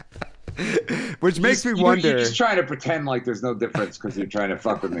 Which makes me wonder. You're just trying to pretend like there's no difference because you're trying to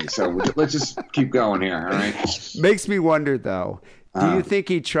fuck with me. So let's just keep going here, all right? Makes me wonder, though. Do you think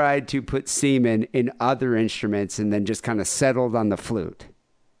he tried to put semen in other instruments and then just kind of settled on the flute?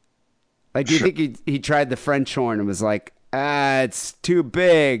 Like, do you think he tried the French horn and was like, it's too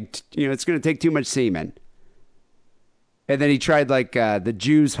big. You know, it's going to take too much semen. And then he tried like the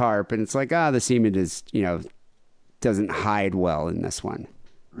Jew's harp, and it's like, the semen is, doesn't hide well in this one.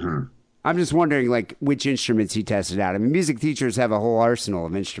 Mm-hmm. I'm just wondering, like, which instruments he tested out. I mean, music teachers have a whole arsenal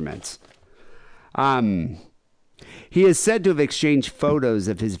of instruments. He is said to have exchanged photos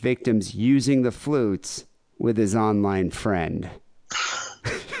of his victims using the flutes with his online friend.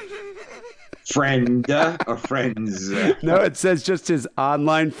 Friend or friends? No, it says just his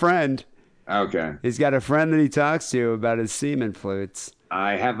online friend. Okay. He's got a friend that he talks to about his semen flutes.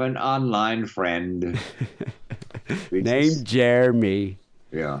 I have an online friend. Named Jeremy.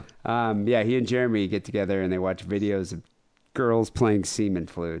 Yeah. He and Jeremy get together and they watch videos of girls playing semen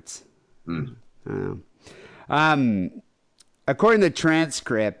flutes. Mm. According to the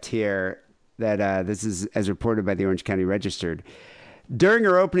transcript here, that this is as reported by the Orange County Registered, during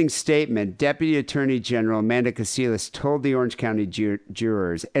her opening statement, Deputy Attorney General Amanda Casillas told the Orange County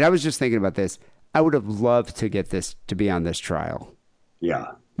jurors, and I was just thinking about this, I would have loved to get this to be on this trial. Yeah.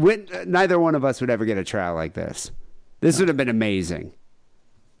 Neither one of us would ever get a trial like this. This would have been amazing.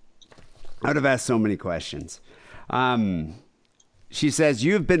 I would have asked so many questions. She says,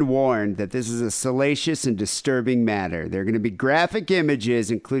 you have been warned that this is a salacious and disturbing matter. There are going to be graphic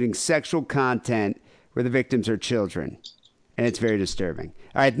images, including sexual content, where the victims are children. And it's very disturbing.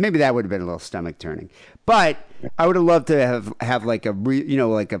 All right, maybe that would have been a little stomach turning. But I would have loved to have like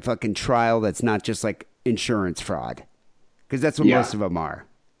like a fucking trial that's not just like insurance fraud. Because that's what most of them are,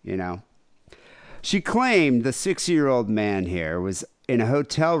 She claimed the 60-year-old man here was in a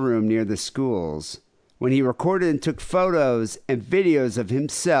hotel room near the schools when he recorded and took photos and videos of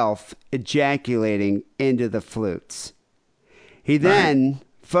himself ejaculating into the flutes. He then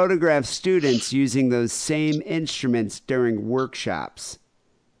photographed students using those same instruments during workshops.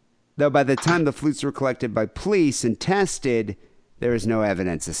 Though by the time the flutes were collected by police and tested, there was no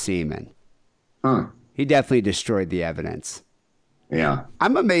evidence of semen. He definitely destroyed the evidence. Yeah.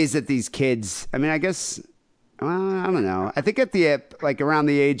 I'm amazed at these kids. I mean, I guess, I don't know. I think at around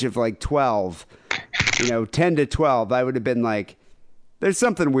the age of 12, 10 to 12, I would have been like, there's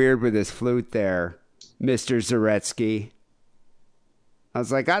something weird with this flute there, Mr. Zaretsky. I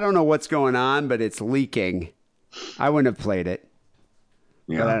was like, I don't know what's going on, but it's leaking. I wouldn't have played it.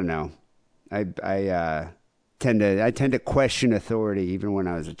 Yeah. But I don't know. I tend to question authority even when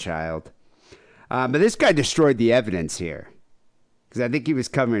I was a child. But this guy destroyed the evidence here because I think he was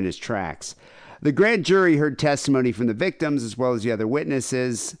covering his tracks. The grand jury heard testimony from the victims as well as the other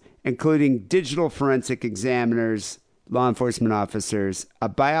witnesses, including digital forensic examiners, law enforcement officers, a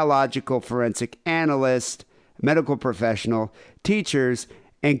biological forensic analyst, medical professional, teachers,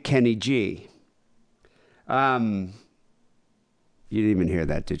 and Kenny G. You didn't even hear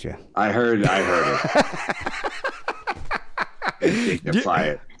that, did you? I heard it. Dignify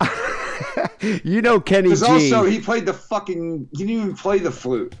it. You know Kenny G. Because also he played the fucking. He didn't even play the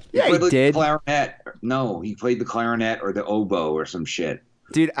flute. Yeah, he played did. The clarinet. No, he played the clarinet or the oboe or some shit.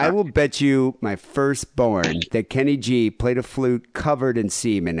 Dude, I will bet you my firstborn that Kenny G played a flute covered in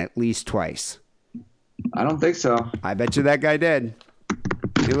semen at least twice. I don't think so. I bet you that guy did.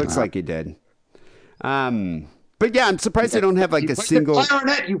 He looks like he did. But yeah, I'm surprised they don't have like a single the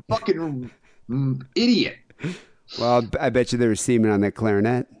clarinet. You fucking idiot. Well, I bet you there was semen on that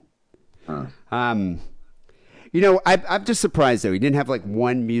clarinet. Huh. I'm just surprised though. He didn't have like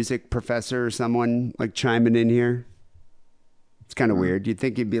one music professor or someone like chiming in here. It's kind of weird. You'd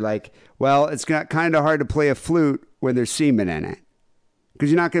think he'd be like, well, it's kind of hard to play a flute when there's semen in it. Because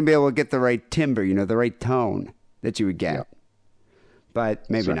you're not going to be able to get the right timbre, the right tone that you would get. Yep. But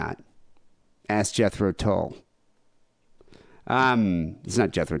maybe not. Ask Jethro Tull. It's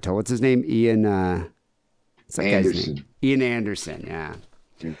not Jethro Tull. What's his name? Ian. What's that guy's name? Ian Anderson. Yeah.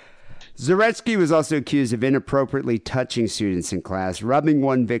 Zaretsky was also accused of inappropriately touching students in class, rubbing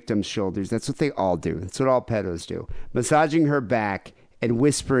one victim's shoulders. That's what they all do. That's what all pedos do. Massaging her back and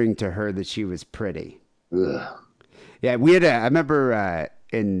whispering to her that she was pretty. Ugh. Yeah, I remember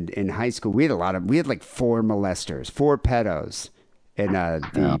in high school, we had like 4 molesters, 4 pedos in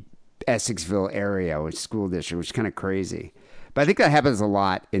the Essexville area, which school district, which is kind of crazy. But I think that happens a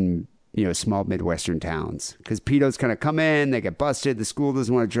lot in small Midwestern towns because pedos kind of come in, they get busted. The school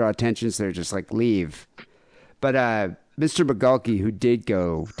doesn't want to draw attention, so they're just like, leave. But Mr. McGulkey, who did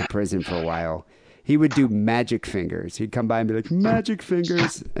go to prison for a while, he would do magic fingers. He'd come by and be like, magic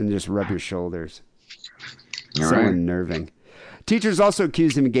fingers, and just rub your shoulders. So unnerving. Teachers also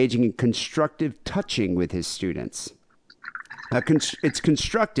accused him of engaging in constructive touching with his students. It's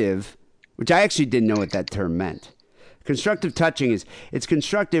constructive, which I actually didn't know what that term meant. Constructive touching it's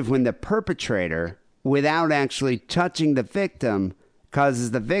constructive when the perpetrator, without actually touching the victim,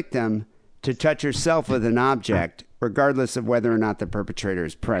 causes the victim to touch herself with an object, regardless of whether or not the perpetrator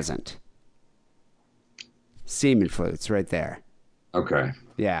is present. Semen flutes right there. Okay.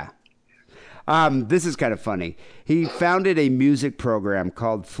 Yeah. This is kind of funny. He founded a music program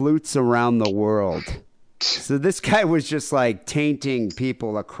called Flutes Around the World. So this guy was just like tainting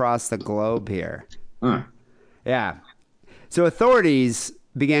people across the globe here. Huh. Yeah. So authorities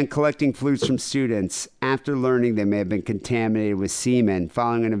began collecting flutes from students after learning they may have been contaminated with semen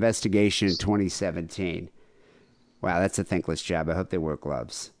following an investigation in 2017. Wow, that's a thankless job. I hope they wear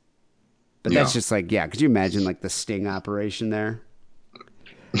gloves. But that's just like, could you imagine like the sting operation there?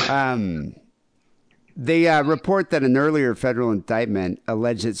 They report that an earlier federal indictment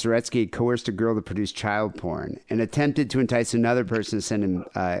alleged that Zaretsky coerced a girl to produce child porn and attempted to entice another person to send him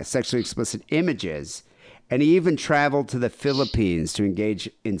sexually explicit images. And he even traveled to the Philippines to engage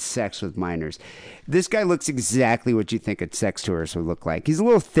in sex with minors. This guy looks exactly what you think a sex tourist would look like. He's a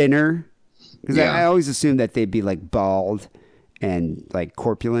little thinner. Because I always assumed that they'd be like bald and like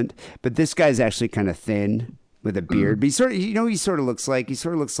corpulent. But this guy's actually kind of thin with a beard. But he sort of looks like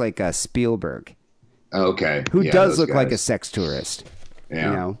Spielberg. Okay. Who does look like a sex tourist.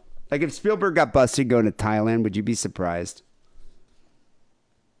 Yeah. Like if Spielberg got busted going to Thailand, would you be surprised?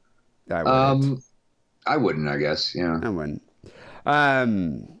 I wouldn't, I guess. Yeah. I wouldn't.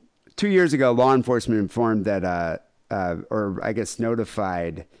 2 years ago, law enforcement informed that,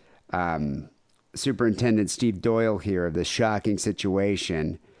 notified Superintendent Steve Doyle here of the shocking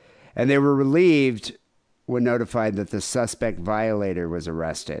situation. And they were relieved when notified that the suspect violator was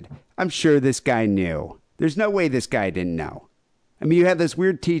arrested. I'm sure this guy knew. There's no way this guy didn't know. I mean, you have this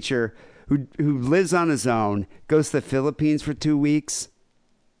weird teacher who lives on his own, goes to the Philippines for 2 weeks.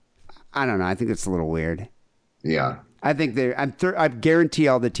 I don't know. I think it's a little weird. Yeah. I think I guarantee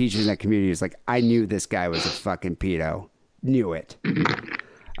all the teachers in that community is like, I knew this guy was a fucking pedo. Knew it.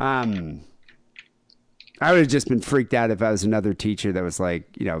 I would have just been freaked out if I was another teacher that was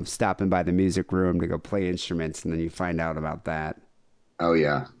like, stopping by the music room to go play instruments, and then you find out about that. Oh,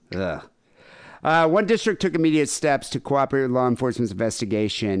 yeah. Ugh. One district took immediate steps to cooperate with law enforcement's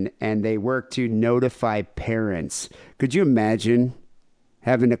investigation, and they worked to notify parents. Could you imagine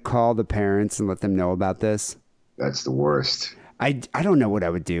having to call the parents and let them know about this? That's the worst. I don't know what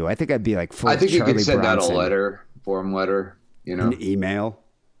I would do. I think I'd be like full I think Charlie you could send Bronson. Out a letter, form letter, An email.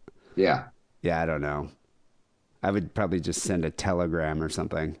 Yeah. Yeah, I don't know. I would probably just send a telegram or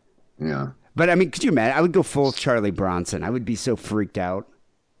something. Yeah. But I mean, could you imagine? I would go full Charlie Bronson. I would be so freaked out.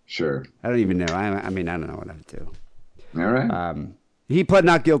 Sure. I don't even know. I mean, I don't know what I would do. All right. He pled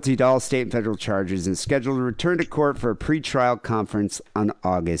not guilty to all state and federal charges and scheduled to return to court for a pretrial conference on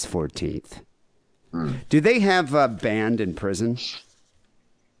August 14th. Do they have a band in prison?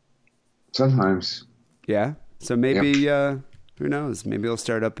 Sometimes. Yeah. So maybe, who knows? Maybe he'll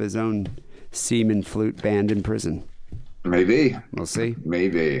start up his own seaman flute band in prison. Maybe. We'll see.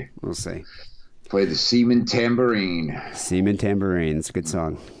 Maybe. We'll see. Play the Seaman Tambourine. Seaman Tambourine. It's a good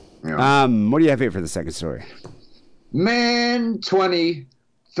song. Yeah. What do you have here for the second story? Man 20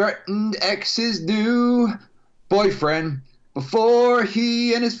 threatened ex's new boyfriend before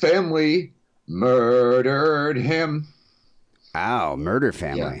he and his family murdered him. Ow, murder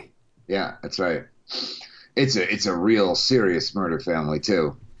family. Yeah, that's right. It's a real serious murder family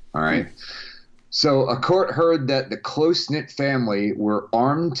too. All right. So a court heard that the close-knit family were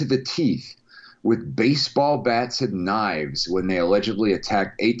armed to the teeth with baseball bats and knives when they allegedly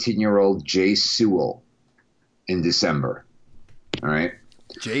attacked 18-year-old Jay Sewell in December. All right.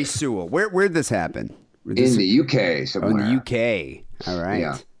 Jay Sewell. Where'd this happen? In the UK somewhere. Oh, in the UK. All right.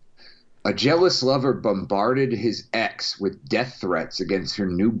 Yeah. A jealous lover bombarded his ex with death threats against her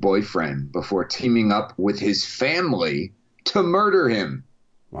new boyfriend before teaming up with his family to murder him.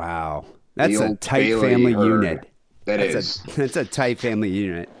 Wow. That's The a old tight Bailey family herd. unit. That's a tight family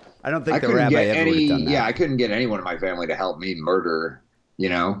unit. I don't think the couldn't rabbi get ever would have done that. Yeah, I couldn't get anyone in my family to help me murder,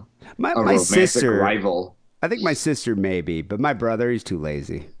 a My romantic sister, rival. I think my sister maybe, but my brother, he's too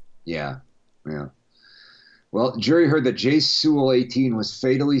lazy. Yeah. Well, jury heard that Jay Sewell, 18, was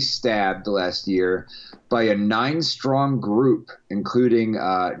fatally stabbed last year by a 9-strong group, including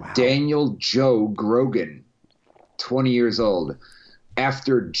Daniel Joe Grogan, 20 years old,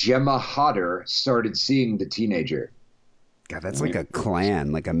 after Gemma Hodder started seeing the teenager. God, that's like a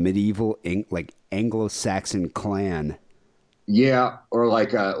clan, like a medieval, like Anglo-Saxon clan. Yeah, or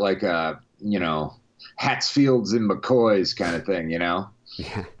like a Hatsfields and McCoys kind of thing, Yeah.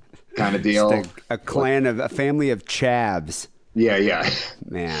 Kind of deal. Just a clan of a family of chavs. Yeah.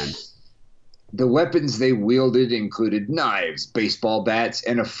 Man. The weapons they wielded included knives, baseball bats,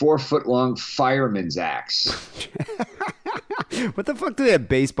 and a 4-foot-long fireman's axe. What the fuck do they have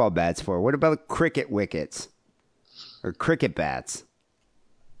baseball bats for? What about cricket wickets? Or cricket bats?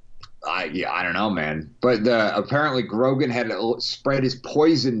 I don't know, man. But apparently Grogan had spread his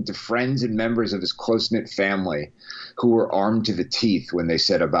poison to friends and members of his close-knit family who were armed to the teeth when they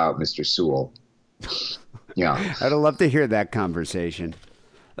set about Mr. Sewell. Yeah. I'd love to hear that conversation.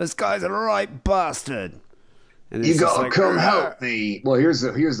 This guy's a right bastard. And You it's just gotta like, come "Argh." help me. Well, here's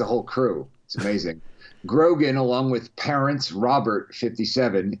the whole crew. It's amazing. Grogan, along with parents Robert,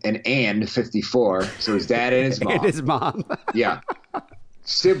 57, and Ann, 54. So his dad and his mom. And his mom. Yeah.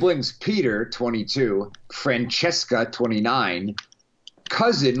 Siblings Peter, 22, Francesca, 29,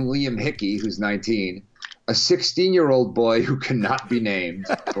 cousin Liam Hickey, who's 19, a 16-year-old boy who cannot be named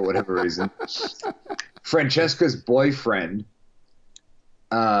for whatever reason, Francesca's boyfriend,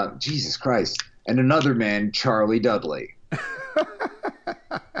 Jesus Christ, and another man, Charlie Dudley.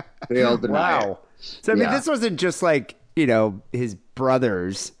 They all deny it. So, I mean, this wasn't just like, his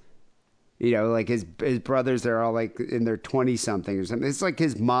brothers. Like his brothers are all like in their 20-something or something. It's like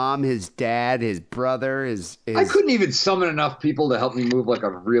his mom, his dad, his brother, his... I couldn't even summon enough people to help me move like a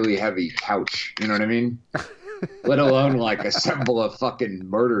really heavy couch. You know what I mean? Let alone like assemble a fucking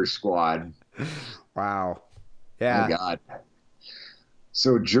murder squad. Wow. Yeah. Oh my God.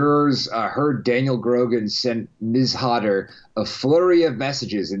 So jurors heard Daniel Grogan sent Ms. Hodder a flurry of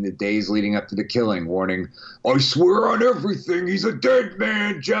messages in the days leading up to the killing, warning, "I swear on everything, he's a dead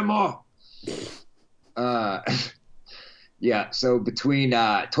man, Gemma." Yeah, so between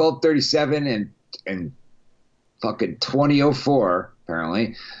 12:37 and fucking 20:04,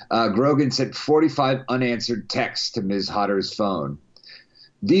 apparently, Grogan sent 45 unanswered texts to Ms. Hodder's phone.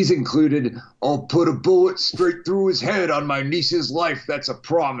 These included, "I'll put a bullet straight through his head on my niece's life. That's a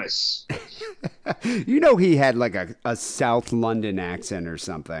promise." He had like a South London accent or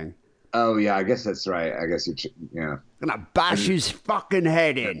something. Oh, yeah, I guess that's right. I guess yeah. Gonna bash his fucking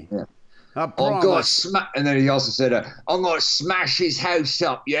head in. Yeah. I I'm gonna promise. and then he also said, "I'm gonna smash his house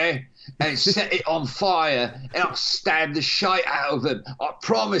up, yeah, and set it on fire, and I'll stab the shite out of him. I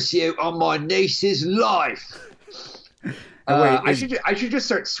promise you, on my niece's life." I should just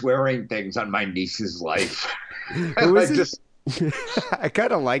start swearing things on my niece's life. I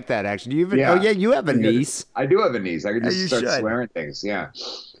kind of like that, actually. Yeah. Oh, yeah, you have a niece. I do have a niece. I can just You start should. swearing things. Yeah.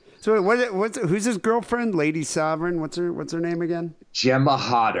 So who's his girlfriend? Lady Sovereign. What's her name again? Gemma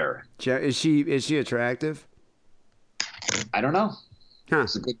Hodder. Is she attractive? I don't know. Huh.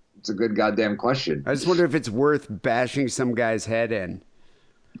 It's a good goddamn question. I just wonder if it's worth bashing some guy's head in.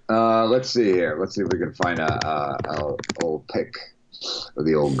 Let's see here. Let's see if we can find a old pic of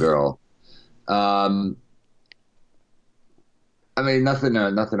the old girl. I mean, nothing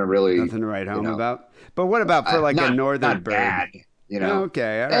to write home about. But what about for like a northern not bird? Bad, Oh,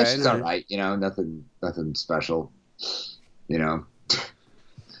 okay, all right. She's all right. Nothing special.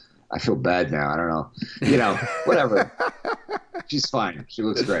 I feel bad now. I don't know. Whatever. She's fine. She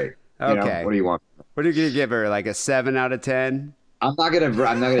looks great. Okay. What do you want? What are you gonna give her? Like a 7 out of 10? I'm not gonna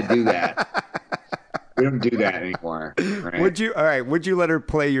do that. We don't do that anymore. Right? Would you let her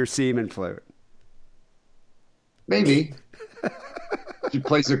play your semen flute? Maybe. She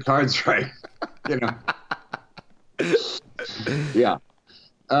plays her cards right. Yeah.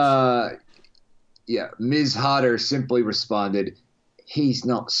 Yeah. Ms. Hodder simply responded, "He's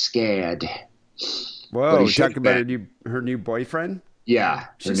not scared." Whoa, talk about her new boyfriend? Yeah.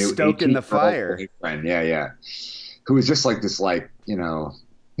 She's stoking the fire. Boyfriend. Yeah. Who was just like this,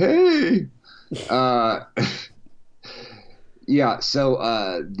 hey. Yeah, so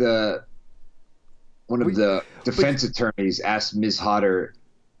one of the defense attorneys asked Ms. Hodder,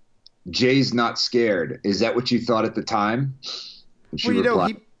 "Jay's not scared. Is that what you thought at the time?" And she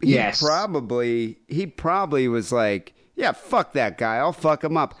replied, "Yes." He probably was like, "Yeah, fuck that guy. I'll fuck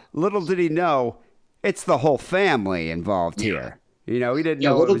him up." Little did he know, it's the whole family involved here. He didn't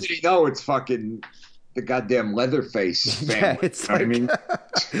know. Little did he know it's fucking the goddamn Leatherface family. Yeah, it's like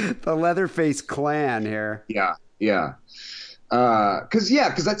the Leatherface clan here. Yeah. Because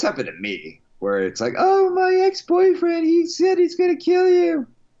that's happened to me, where it's like, "Oh, my ex-boyfriend, he said he's going to kill you."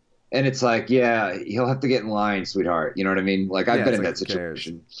 And it's like, yeah, he'll have to get in line, sweetheart. You know what I mean? Like, I've been in that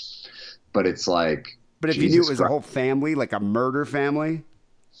situation. But it's like, but if you knew it was a whole family, like a murder family?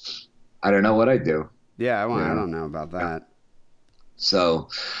 I don't know what I'd do. Yeah, I don't know about that. So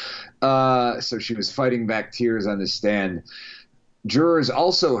she was fighting back tears on the stand. Jurors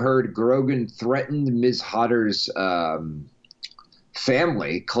also heard Grogan threatened Ms. Hodder's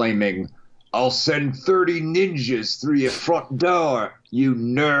family, claiming, "I'll send 30 ninjas through your front door, you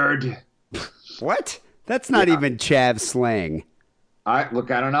nerd." What? That's not even Chav slang. I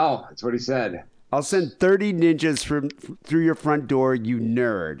don't know. That's what he said. "I'll send 30 ninjas through your front door, you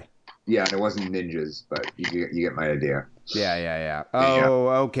nerd." Yeah, and it wasn't ninjas, but you get my idea. Yeah. Oh,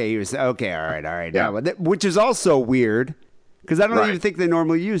 okay. He was okay. All right. Yeah. Which is also weird because I don't even think they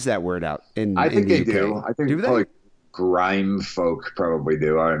normally use that word out in. I think the they UK. do. I think probably grime folk probably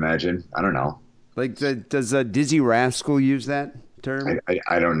do. I imagine. I don't know. Like, does Dizzy Rascal use that term?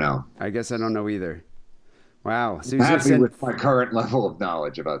 I don't know. I guess I don't know either. Wow. So I'm happy with my current level of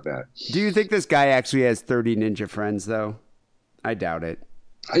knowledge about that. Do you think this guy actually has 30 ninja friends, though? I doubt it.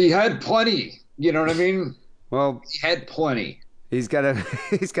 He had plenty. You know what I mean? Well, he had plenty. He's got a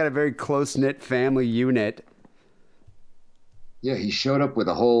very close-knit family unit. Yeah, he showed up with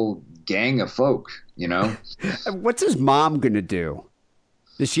a whole gang of folk, What's his mom going to do?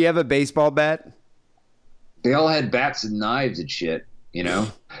 Does she have a baseball bat? They all had bats and knives and shit,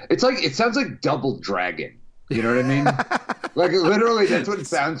 It's like, it sounds like Double Dragon. You know what I mean? Like, literally, that's what it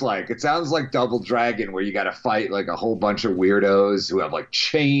sounds like. It sounds like Double Dragon, where you got to fight like a whole bunch of weirdos who have like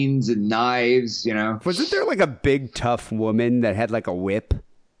chains and knives, Wasn't there like a big tough woman that had like a whip?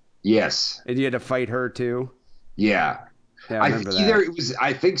 Yes. And you had to fight her too? Yeah. I remember that.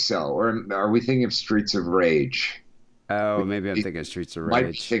 I think so. Or are we thinking of Streets of Rage? Oh, maybe I'm thinking of Streets of Rage.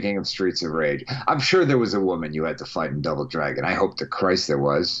 Might be thinking of Streets of Rage. I'm sure there was a woman you had to fight in Double Dragon. I hope to Christ there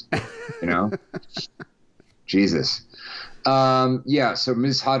was, Jesus. So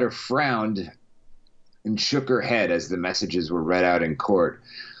Ms. Hodder frowned and shook her head as the messages were read out in court.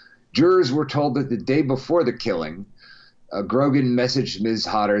 Jurors were told that the day before the killing, Grogan messaged Ms.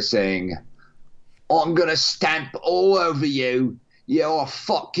 Hodder saying, "I'm going to stamp all over you. You're a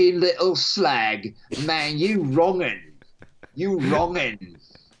fucking little slag. Man, you wrongin'. You wrongin'."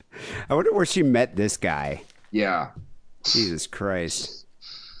 I wonder where she met this guy. Yeah. Jesus Christ.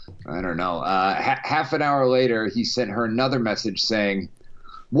 I don't know. Half an hour later, he sent her another message saying,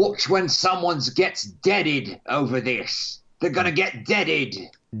 "Watch when someone gets deaded over this. They're going to get deaded.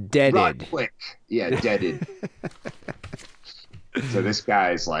 Deaded. Right quick." Yeah, deaded. So this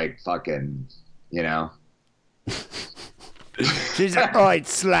guy's like fucking, She's a right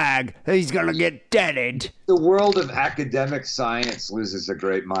slag. He's going to get deaded. The world of academic science loses a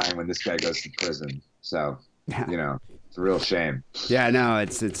great mind when this guy goes to prison. So, it's a real shame. Yeah, no,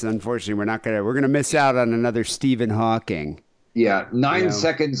 it's unfortunately we're gonna miss out on another Stephen Hawking. Yeah, 9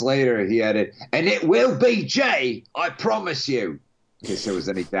 seconds later, he added, and it will be Jay, I promise you. In case there was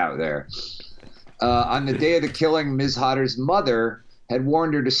any doubt there. On the day of the killing, Ms. Hodder's mother had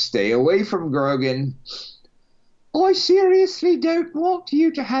warned her to stay away from Grogan. I seriously don't want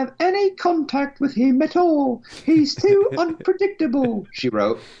you to have any contact with him at all. He's too unpredictable, she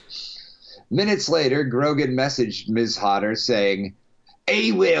wrote. Minutes later, Grogan messaged Ms. Hodder saying,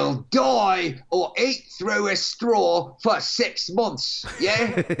 he will die or eat through a straw for 6 months.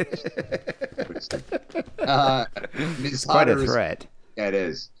 Yeah? Ms. Quite Hodder a threat. Yeah, it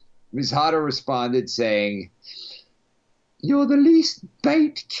is. Ms. Hodder responded saying, you're the least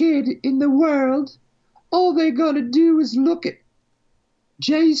baked kid in the world. All they're going to do is look at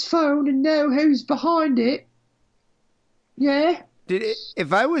Jay's phone and know who's behind it. Yeah?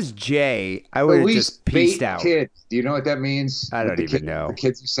 If I was Jay, I would have just pieced out. Kid. Do you know what that means? I don't even know. The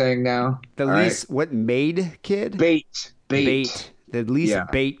kids are saying now. The least, what, made kid? Bait. The least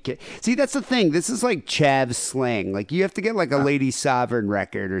bait kid. See, that's the thing. This is like Chav's slang. Like, you have to get like a Lady Sovereign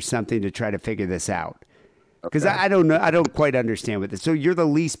record or something to try to figure this out. Because I don't know. I don't quite understand what this. So you're the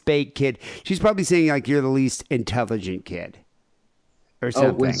least baked kid. She's probably saying like you're the least intelligent kid. Or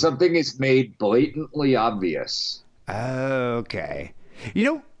something. Oh, when something is made blatantly obvious. Okay. You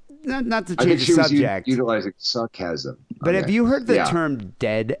know, not to change the subject. Utilizing sarcasm. But have you heard the term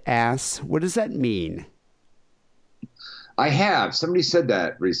dead ass? What does that mean? I have. Somebody said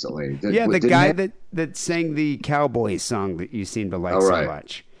that recently. The guy that sang the cowboy song that you seem to like so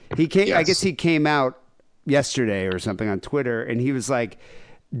much. He came. Yes. I guess he came out yesterday or something on Twitter, and he was like,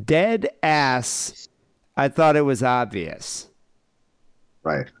 "Dead ass." I thought it was obvious.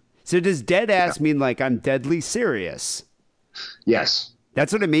 Right. So does dead ass mean like I'm deadly serious? Yes.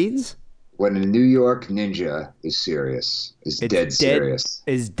 That's what it means? When a New York ninja is serious, is dead serious.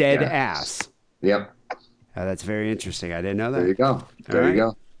 Is dead ass. Yep. Oh, that's very interesting. I didn't know that. There you go. There you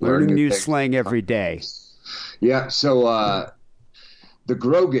go. Learning new slang every day. Yeah. So the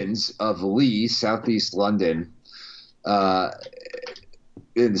Grogans of Lee, southeast London, and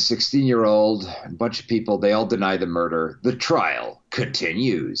the 16-year-old, a bunch of people, they all deny the murder. The trial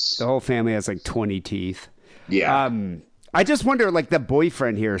continues. The whole family has like 20 teeth. Yeah. I just wonder, like the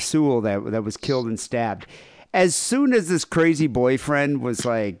boyfriend here, Sewell, that was killed and stabbed. As soon as this crazy boyfriend was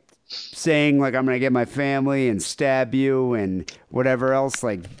like saying, like, I'm going to get my family and stab you and whatever else,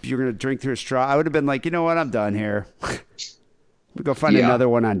 like, you're going to drink through a straw, I would have been like, you know what, I'm done here. We go find another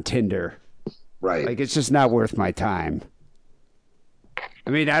one on Tinder. Right. Like, it's just not worth my time. I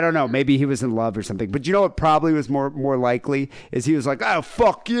mean, I don't know. Maybe he was in love or something. But you know what probably was more likely is he was like, oh,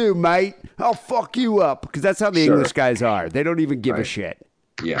 fuck you, mate. I'll fuck you up. Because that's how the English guys are. They don't even give a shit.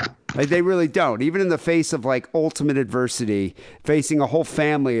 Yeah. Like, they really don't. Even in the face of, like, ultimate adversity, facing a whole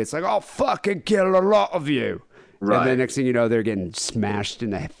family, it's like, I'll fucking kill a lot of you. Right. And then next thing you know, they're getting smashed in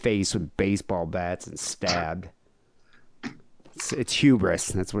the face with baseball bats and stabbed. It's hubris.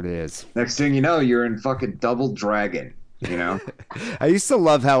 That's what it is. Next thing you know, you're in fucking Double Dragon. You know, I used to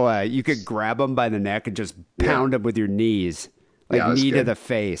love how you could grab them by the neck and just pound them with your knees, like knee to the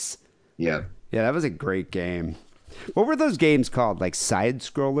face. Yeah, that was a great game. What were those games called? Like side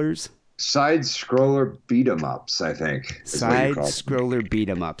scrollers? Side scroller beat 'em ups, I think. Side scroller beat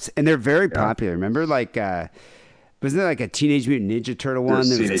 'em ups, and they're very popular. Remember, like, wasn't there like a Teenage Mutant Ninja Turtle one?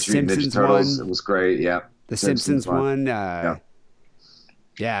 There was a Simpsons one. It was great. Yeah, the Simpsons one.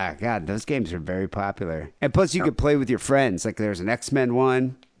 Yeah, God, those games are very popular. And plus, you could play with your friends. Like, there's an X-Men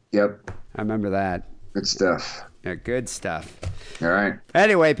one. Yep. I remember that. Good stuff. Yeah, good stuff. All right.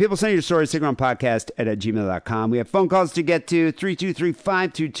 Anyway, people send your stories, stickeraroundpodcast@gmail.com. We have phone calls to get to,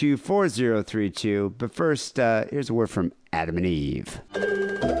 323-522-4032. But first, here's a word from Adam and Eve.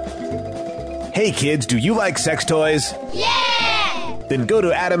 Hey, kids, do you like sex toys? Yeah! Then go to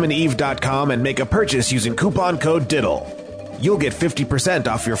adamandeve.com and make a purchase using coupon code DIDDLE. You'll get 50%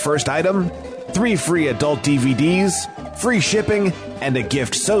 off your first item, 3 free adult DVDs, free shipping, and a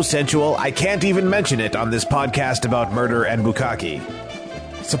gift so sensual I can't even mention it on this podcast about murder and bukkake.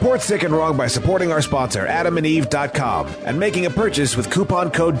 Support Sick and Wrong by supporting our sponsor, adamandeve.com, and making a purchase with coupon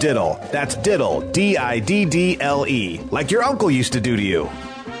code DIDDLE. That's DIDDLE, DIDDLE, like your uncle used to do to you.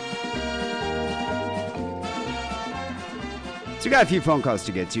 So we got a few phone calls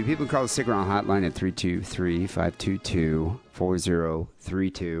to get to. People call the Stick Around hotline at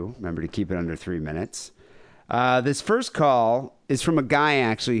 323-522-4032. Remember to keep it under 3 minutes. This first call is from a guy,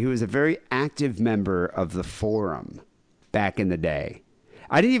 actually, who was a very active member of the forum back in the day.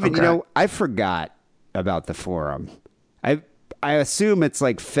 I didn't even, I forgot about the forum. I assume it's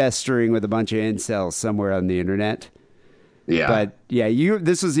like festering with a bunch of incels somewhere on the internet. Yeah. But yeah,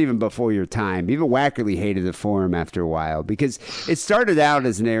 this was even before your time. Even Wackerly hated the forum after a while because it started out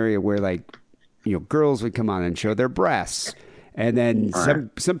as an area where like, girls would come on and show their breasts. And then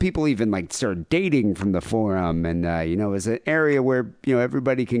some people even like started dating from the forum. And, it was an area where,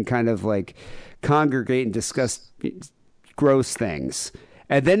 everybody can kind of like congregate and discuss gross things.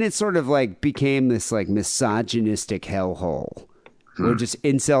 And then it sort of like became this like misogynistic hellhole. Where just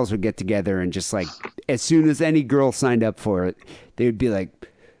incels would get together and just like, as soon as any girl signed up for it, they would be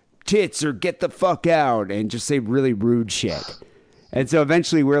like, tits or get the fuck out, and just say really rude shit. And so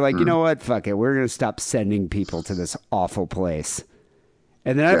eventually we're like, you know what? Fuck it. We're going to stop sending people to this awful place.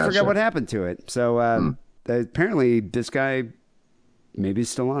 And then I forgot what happened to it. So apparently this guy maybe is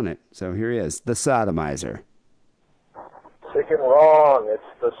still on it. So here he is, the sodomizer. Sick and wrong. It's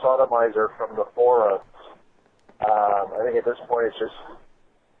the sodomizer from the forums. I think at this point it's just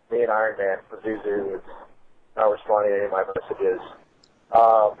me and Iron Man for Zuzu. It's not responding to any of my messages.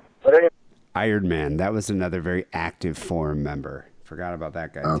 But anyway, Iron Man, that was another very active forum member. Forgot about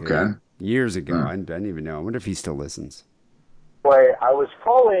that guy too. Okay. Years ago. I didn't even know. I wonder if he still listens. anyway, I was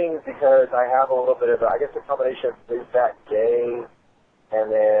calling because I have a little bit of, I guess, a combination of Is That Gay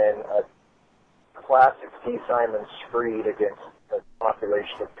and then a classic C. Simon screed against a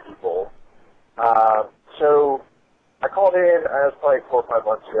population of people. So I called in, I was probably 4 or 5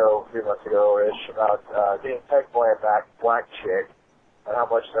 months ago, 3 months ago-ish, about being pegged by a black chick and how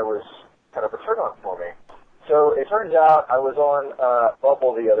much that was kind of a turn-on for me. So it turns out I was on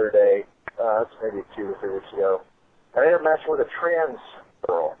Bumble the other day, that's maybe 2 or 3 weeks ago, and I ended up matching with a trans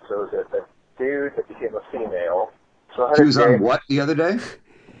girl. So it was a dude that became a female. So I had he was on what the other day?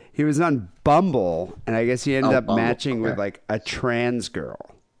 He was on Bumble, and I guess he ended up Bumble. matching with like a trans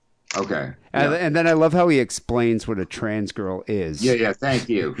girl. Okay. And then I love how he explains what a trans girl is. Yeah. Thank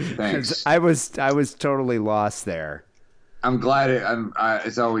you. Thanks. I was totally lost there. I'm glad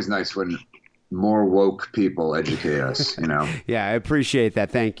it's always nice when more woke people educate us, you know? Yeah, I appreciate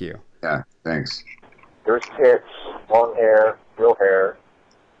that. Thank you. Yeah, thanks. There's tits, long hair, real hair,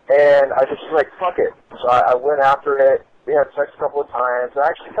 and I just was like, fuck it. So I went after it. We had sex a couple of times. I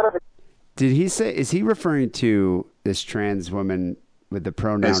actually kind of... Did he say, is he referring to this trans woman with the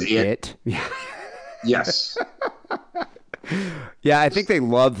pronoun it? Yes. Yeah, I think they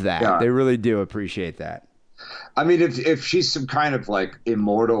love that. Yeah. They really do appreciate that. I mean, if she's some kind of like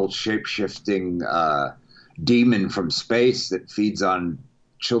immortal shape-shifting demon from space that feeds on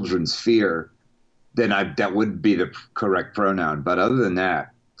children's fear, then that would be the correct pronoun. But other than that,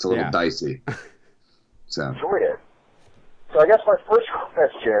 it's a little dicey. So enjoyed it. So I guess my first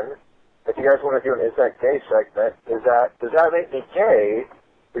question, if you guys want to do an Is That Gay segment, is that does that make me gay?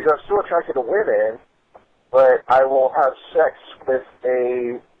 Because I'm still attracted to women, but I will have sex with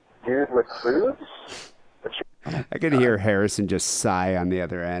a dude with boobs? I could hear Harrison just sigh on the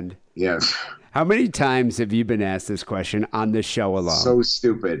other end. Yes. How many times have you been asked this question on the show alone? So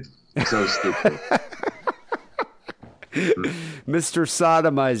stupid. So stupid. Mr.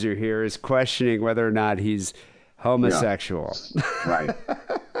 Sodomizer here is questioning whether or not he's homosexual. Yeah. Right.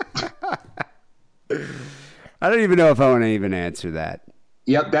 I don't even know if I want to even answer that.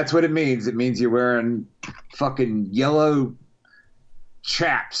 Yep, that's what it means. It means you're wearing fucking yellow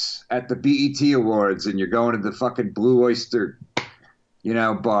chaps at the BET Awards and you're going to the fucking Blue Oyster,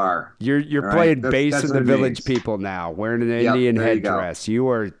 bar. You're playing bass with the Village People now, wearing an Indian headdress. You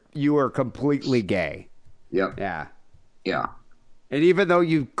are completely gay. Yep. Yeah. Yeah. And even though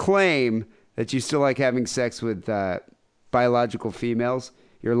you claim that you still like having sex with biological females,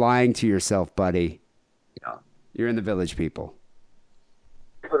 you're lying to yourself, buddy. Yeah. You're in the Village People.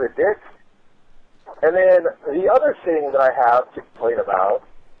 For the dick. And then the other thing that I have to complain about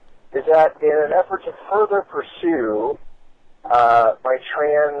is that in an effort to further pursue my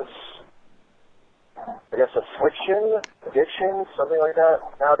trans, I guess, addiction, something like that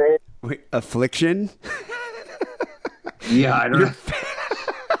nowadays. Wait, affliction? Yeah, I don't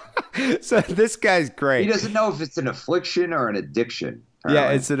know. So this guy's great. He doesn't know if it's an affliction or an addiction.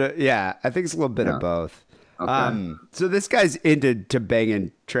 Apparently. Yeah, I think it's a little bit of both. Okay. So this guy's into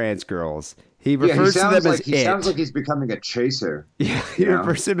banging trans girls. He refers to them as it. He sounds like he's becoming a chaser. Yeah, he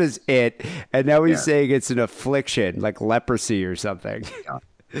refers to him as it, and now he's saying it's an affliction, like leprosy or something.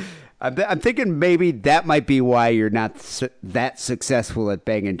 Yeah. I'm thinking maybe that might be why you're not that successful at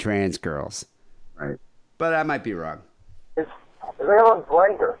banging trans girls. Right. But I might be wrong. Is I got on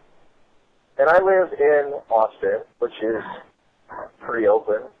Grindr, and I live in Austin, which is pretty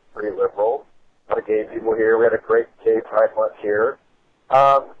open, pretty liberal. A lot of gay people here. We had a great gay pride month here.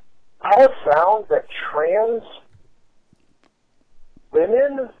 I have found that trans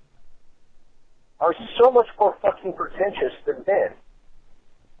women are so much more fucking pretentious than men.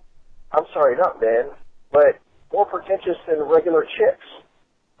 I'm sorry, not men, but more pretentious than regular chicks.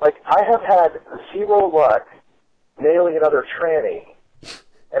 Like, I have had zero luck nailing another tranny,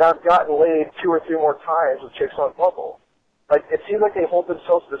 and I've gotten laid 2 or 3 more times with chicks on Bumble. Like, it seems like they hold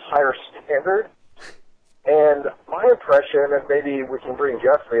themselves to this higher standard. And my impression, and maybe we can bring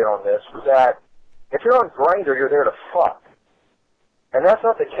Jeffrey in on this, was that if you're on Grindr, you're there to fuck. And that's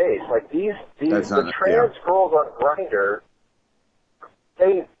not the case. Like, the trans girls on Grindr,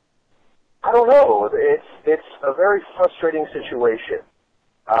 I don't know. It's a very frustrating situation.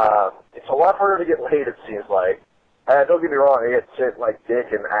 It's a lot harder to get laid, it seems like. And don't get me wrong, I get sent like dick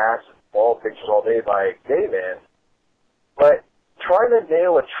and ass ball pictures all day by gay men. But trying to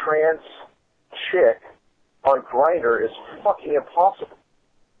nail a trans chick on Grindr is fucking impossible.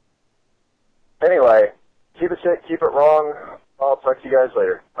 Anyway, keep it sick, keep it wrong. I'll talk to you guys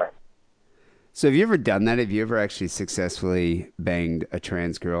later. Bye. So have you ever done that? Have you ever actually successfully banged a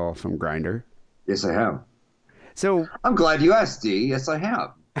trans girl from Grindr? Yes, I have. So I'm glad you asked, D. Yes, I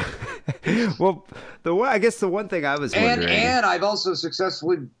have. Well, I guess the one thing I was wondering, and I've also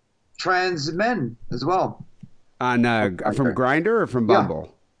successfully trans men as well. On from Grindr or from Bumble?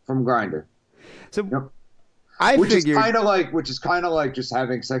 Yeah, from Grindr. So yep. Which is kind of like just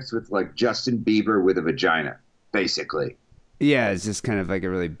having sex with like Justin Bieber with a vagina, basically. Yeah, it's just kind of like a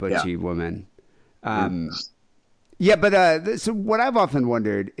really butchy woman. Yeah, but so what I've often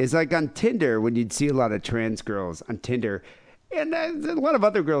wondered is like on Tinder, when you'd see a lot of trans girls on Tinder, and a lot of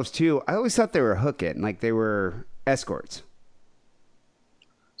other girls too, I always thought they were hooking, like they were escorts.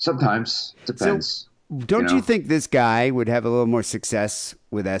 Sometimes. Depends. So don't you think this guy would have a little more success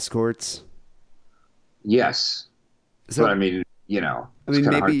with escorts? Yes. So, but I mean, it's kind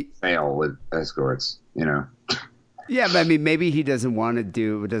of hard to fail with escorts, Yeah, but I mean, maybe he doesn't want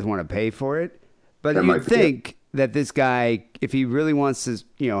to pay for it. But you'd think that this guy, if he really wants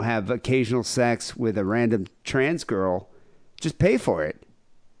to, have occasional sex with a random trans girl, just pay for it.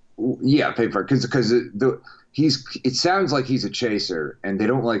 Yeah, pay for it because it sounds like he's a chaser, and they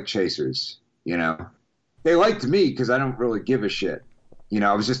don't like chasers. They liked me because I don't really give a shit.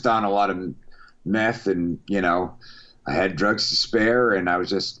 I was just on a lot of meth, and I had drugs to spare, and I was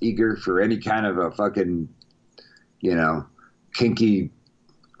just eager for any kind of a fucking, kinky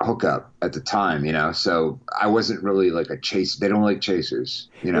hookup at the time, so I wasn't really like a chase. They don't like chasers,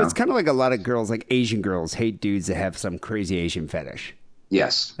 It's kind of like a lot of girls, like Asian girls, hate dudes that have some crazy Asian fetish.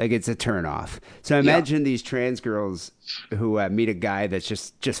 Yes. Like it's a turnoff. So imagine these trans girls who meet a guy that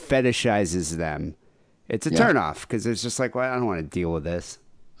just fetishizes them. It's a turnoff because it's just like, well, I don't want to deal with this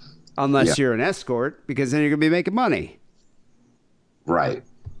unless you're an escort, because then you're going to be making money. Right.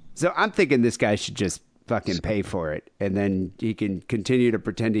 So I'm thinking this guy should just fucking pay for it, and then he can continue to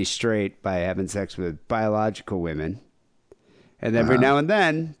pretend he's straight by having sex with biological women, and every now and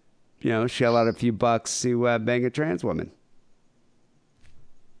then, shell out a few bucks to bang a trans woman.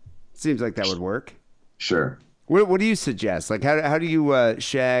 Seems like that would work. Sure. What do you suggest? Like, how do you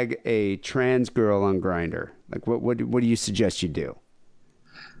shag a trans girl on Grindr? Like, what do you suggest you do?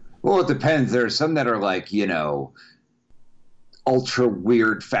 Well, it depends. There are some that are like, ultra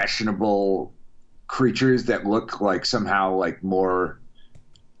weird, fashionable creatures that look like somehow like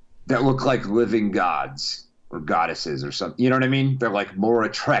that look like living gods or goddesses or something. You know what I mean? They're like more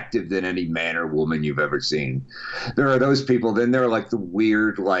attractive than any man or woman you've ever seen. There are those people. Then there are like the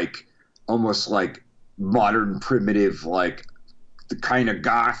weird, like almost like modern primitive, like the kind of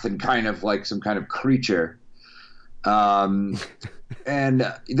goth and kind of like some kind of creature. And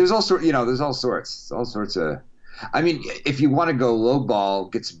there's all sorts of, I mean, if you want to go low ball,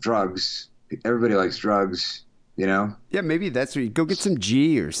 get some drugs. Everybody likes drugs, Yeah, maybe that's where you go get some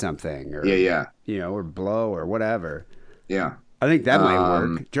G or something. Or, or blow or whatever. Yeah. I think that might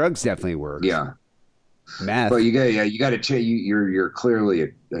work. Drugs definitely work. Yeah. Meth. But you got to you're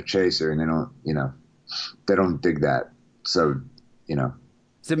clearly a chaser, and they don't dig that. So,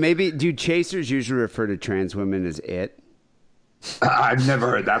 So maybe, do chasers usually refer to trans women as it? I've never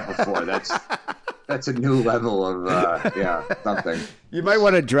heard that before. That's a new level of something. You might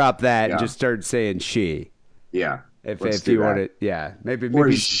want to drop that and just start saying she. Yeah. If you want it, maybe or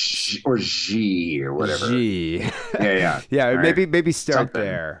G or whatever. G. Yeah. Yeah, right. maybe start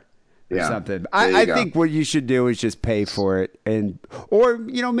there. Or something. I think what you should do is just pay for it, or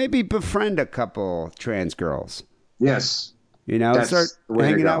maybe befriend a couple trans girls. Yes. Start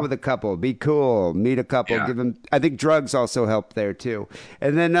hanging out with a couple. Be cool. Meet a couple. Give them. I think drugs also help there too.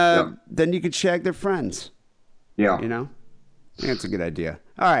 And then you could shag their friends. Yeah. I think that's a good idea.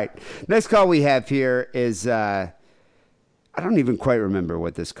 All right. Next call we have here is I don't even quite remember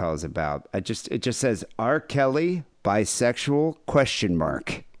what this call is about. It just says R. Kelly bisexual ?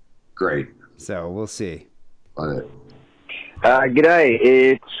 Great. So we'll see. Love it. G'day,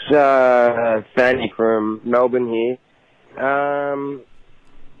 it's Fanny from Melbourne here.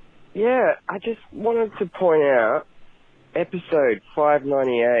 Yeah, I just wanted to point out episode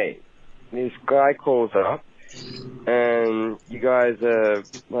 598. This guy calls up, and you guys are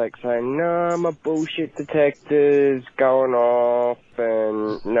like saying, "No, my bullshit detector's going off,"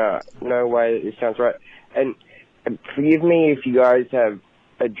 and no way that this sounds right. And forgive me if you guys have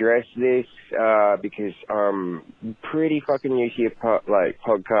addressed this, because I'm pretty fucking new to your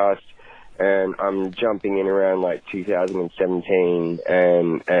podcast, and I'm jumping in around like 2017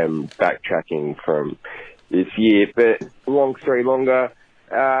 and backtracking from this year. But long story longer,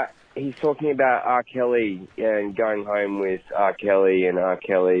 he's talking about R. Kelly and going home with R. Kelly and R.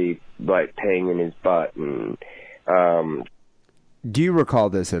 Kelly like peeing in his butt. And do you recall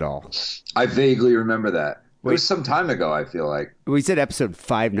this at all? I vaguely remember that. It was some time ago, I feel like. We said episode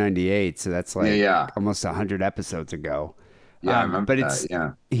 598, so that's like yeah. almost 100 episodes ago. Yeah, I remember but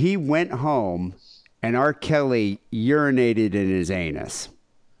that, he went home, and R. Kelly urinated in his anus.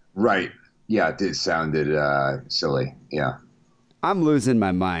 Right. Yeah, it sounded silly. Yeah. I'm losing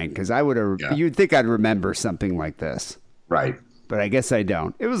my mind because I would have. Yeah. You'd think I'd remember something like this, right? But I guess I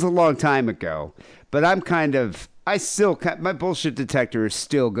don't. It was a long time ago, but I'm kind of. My bullshit detector is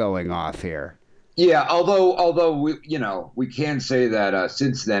still going off here. Yeah, although we can say that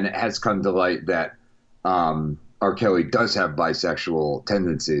since then it has come to light that R. Kelly does have bisexual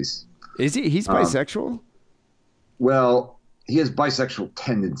tendencies. Is he? He's bisexual? Well, he has bisexual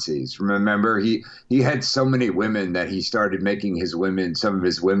tendencies. Remember, he had so many women that he started making some of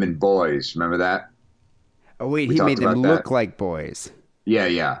his women boys. Remember that? Oh wait, he made them look like boys.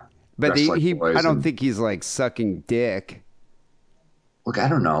 Yeah. But I don't think he's like sucking dick. Look, I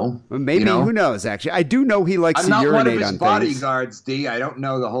don't know. Well, maybe, who knows, actually. I do know he likes to urinate on things. I'm not one of his bodyguards, D. I don't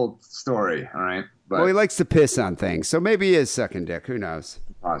know the whole story, all right? But, well, he likes to piss on things, so maybe he is sucking dick. Who knows?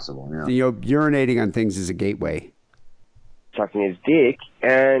 Possible, yeah. Urinating on things is a gateway. Sucking his dick,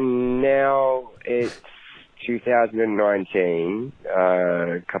 and now it's 2019,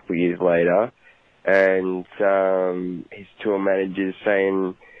 a couple of years later, and his tour manager's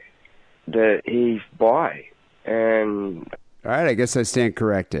saying that he's bi, and... All right, I guess I stand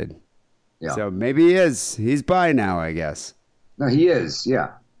corrected. Yeah. So maybe he is. He's bi now, I guess. No, he is,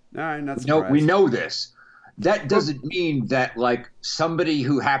 yeah. All right, not surprised. We know this. That doesn't mean that, like, somebody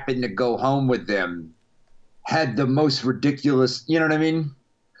who happened to go home with them had the most ridiculous, you know what I mean?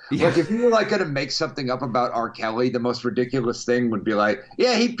 Yeah. Like, if you were, like, going to make something up about R. Kelly, the most ridiculous thing would be like,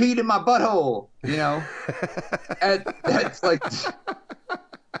 yeah, he peed in my butthole, you know? And that's, like...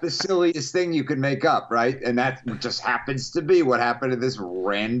 the silliest thing you could make up, right? And that just happens to be what happened to this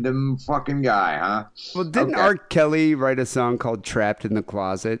random fucking guy, huh? Well, didn't R. Kelly write a song called Trapped in the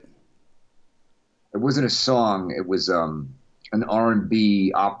Closet? It wasn't a song. It was an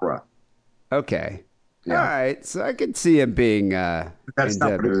R&B opera. Okay. Yeah. All right. So I could see him being... That's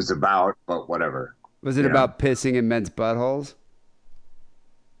not what it was about, but whatever. Was it about pissing in men's buttholes?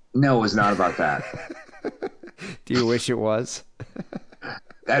 No, it was not about that. Do you wish it was?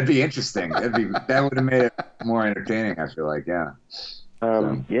 That'd be interesting. That would have made it more entertaining, I feel like, yeah.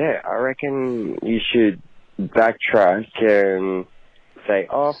 Yeah, I reckon you should backtrack and say,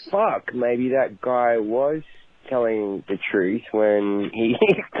 oh, fuck, maybe that guy was telling the truth when he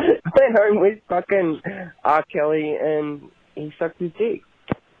went home with fucking R. Kelly and he sucked his dick.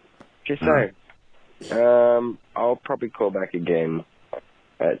 Just saying. I'll probably call back again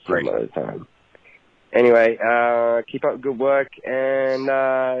at some other time. Anyway, keep up good work and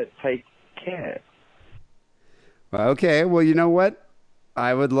take care. Okay, well, you know what?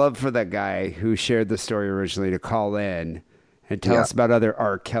 I would love for that guy who shared the story originally to call in and tell us about other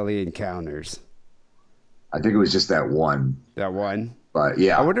R. Kelly encounters. I think it was just that one. That one? But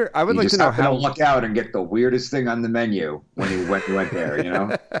yeah. I would like to know how. Look out and get the weirdest thing on the menu when you went there, you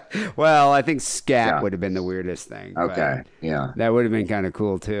know? Well, I think scat would have been the weirdest thing. Okay, yeah. That would have been kind of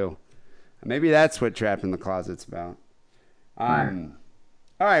cool, too. Maybe that's what Trapped in the Closet's about. All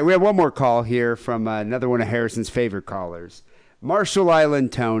right, we have one more call here from another one of Harrison's favorite callers, Marshall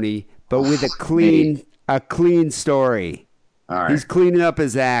Island Tony, but with a clean story. All right. He's cleaning up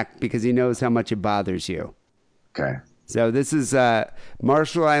his act because he knows how much it bothers you. Okay. So this is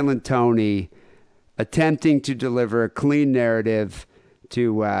Marshall Island Tony attempting to deliver a clean narrative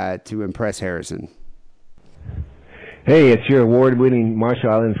to impress Harrison. Hey, it's your award-winning Marshall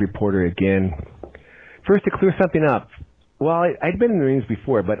Islands reporter again. First, to clear something up, Well, I'd been in the Marines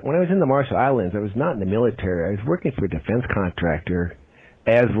before, but when I was in the Marshall Islands, I was not in the military. I was working for a defense contractor,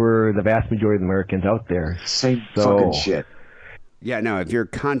 as were the vast majority of the Americans out there. Same fucking shit. Yeah, no, if you're a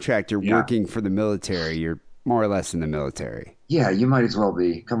contractor working for the military, you're more or less in the military. Yeah, you might as well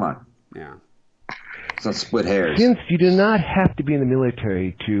be. Come on. Yeah. Let's not split hairs. Since you do not have to be in the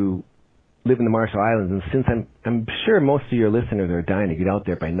military to live in the Marshall Islands, and since I'm sure most of your listeners are dying to get out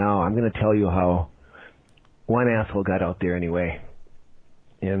there by now, I'm going to tell you how one asshole got out there anyway.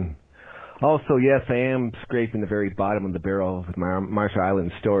 And also, yes, I am scraping the very bottom of the barrel with my Marshall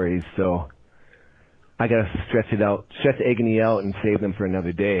Islands stories, so I got to stretch the agony out and save them for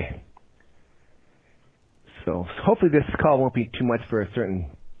another day. So hopefully this call won't be too much for a certain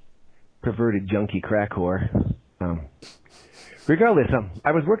perverted junkie crack whore. Regardless,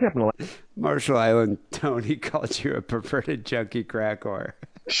 I was working up in Marshall Island. Tony called you a perverted junkie crack whore.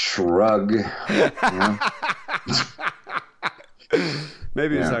 Shrug.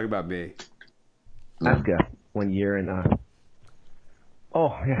 Maybe he's talking about me. Alaska one year, and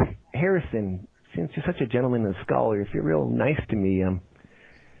Harrison, since you're such a gentleman and scholar, if you're real nice to me,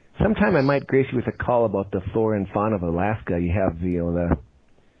 sometime I might grace you with a call about the flora and fauna of Alaska. You have the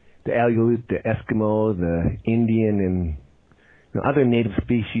Aleut, the Eskimo, the Indian, and other native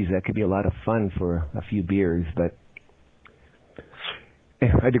species. That could be a lot of fun for a few beers, but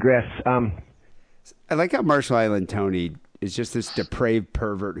I digress. I like how Marshall Island Tony is just this depraved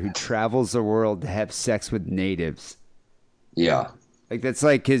pervert who travels the world to have sex with natives. Yeah. Like, that's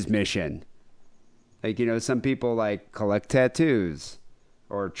like his mission. Like, some people like collect tattoos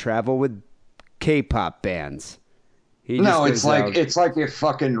or travel with K-pop bands. It's like if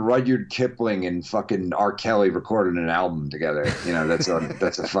fucking Rudyard Kipling and fucking R. Kelly recorded an album together.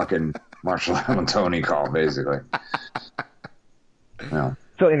 That's a fucking Marshall Island Tony call, basically. Yeah.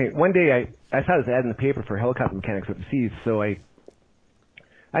 So anyway, one day I saw this ad in the paper for helicopter mechanics overseas, so I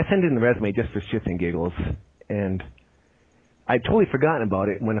sent in the resume just for shits and giggles, and I'd totally forgotten about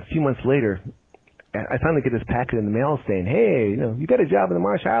it when a few months later I finally get this packet in the mail saying, hey, you got a job in the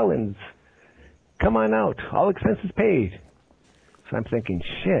Marshall Islands. Come on out. All expenses paid. So I'm thinking,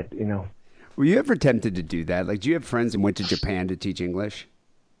 shit, Were you ever tempted to do that? Like, do you have friends that went to Japan to teach English?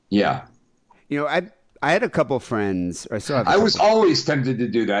 Yeah. I had a couple friends. I was always tempted to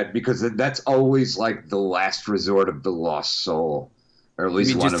do that because that's always like the last resort of the lost soul, or at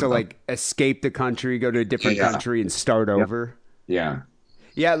least one just of to them. like escape the country, go to a different country, and start over. Yeah.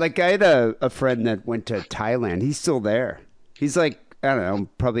 Yeah, like I had a friend that went to Thailand. He's still there. He's like, I don't know,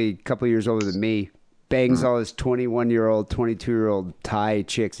 probably a couple years older than me. Bangs all his 21-year-old, 22-year-old Thai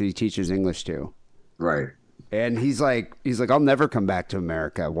chicks that he teaches English to. Right. And he's like, I'll never come back to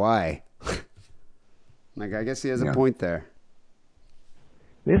America. Why? Like, I guess he has a point there.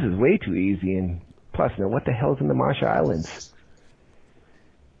 This is way too easy, and plus, what the hell's in the Marshall Islands?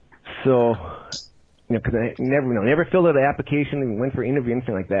 So, because I never filled out an application and went for an interview,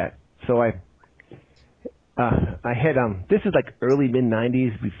 anything like that. So I had this is like early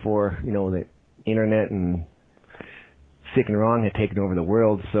mid-90s before the internet and Sick and Wrong had taken over the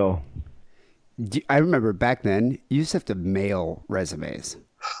world. So I remember back then you used to have to mail resumes.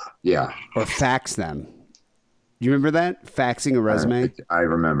 Yeah. Or fax them. Do you remember that? Faxing a resume? I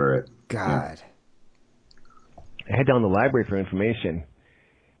remember it. God. I head down to the library for information.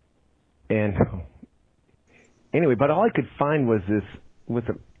 And anyway, but all I could find was this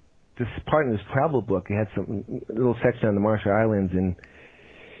part in this travel book. It had some little section on the Marshall Islands, and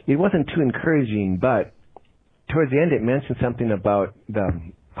it wasn't too encouraging, but towards the end it mentioned something about the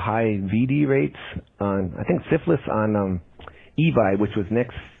high VD rates on, I think, syphilis on Evi, which was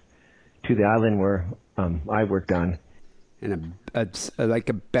next to the island where I worked on. And like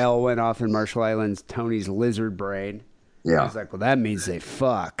a bell went off in Marshall Islands, Tony's lizard brain. Yeah. He's like, well, that means they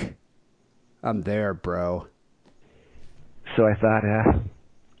fuck. I'm there, bro. So I thought,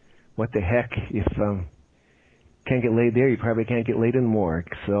 what the heck? If can't get laid there, you probably can't get laid in the morgue.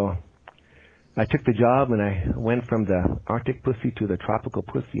 So I took the job, and I went from the Arctic pussy to the tropical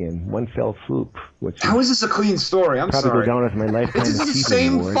pussy in one fell swoop. How is this a clean story? I'm probably sorry. Go down as my lifetime This is the achievement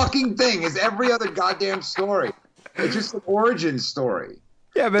same award. fucking thing as every other goddamn story. It's just an origin story.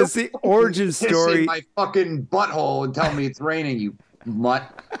 Yeah, but it's the origin story. In my fucking butthole and tell me it's raining, you mutt.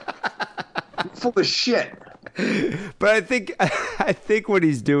 You're full of shit. But I think what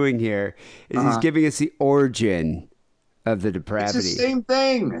he's doing here is he's giving us the origin of the depravity. It's the same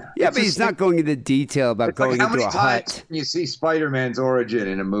thing. Yeah, It's but he's not going into detail about going like how into many a times hut. you see Spider-Man's origin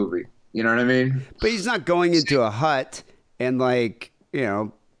in a movie. You know what I mean? But he's not going into a hut and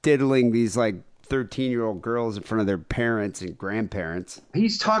diddling these 13-year-old girls in front of their parents and grandparents.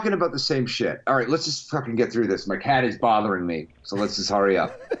 He's talking about the same shit. All right, let's just fucking get through this. My cat is bothering me, so let's just hurry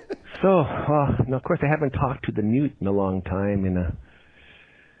up. So, now, of course, I haven't talked to the newt in a long time, and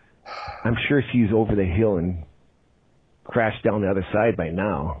I'm sure she's over the hill and crashed down the other side by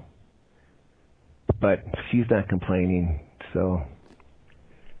now. But she's not complaining, so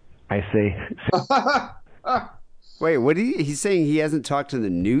I say... Wait, what? He's saying he hasn't talked to the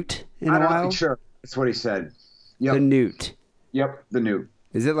newt in a while? I'm not sure. That's what he said. Yep. The newt. Yep, the newt.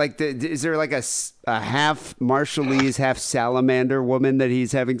 Is it like is there like a half Marshallese, half salamander woman that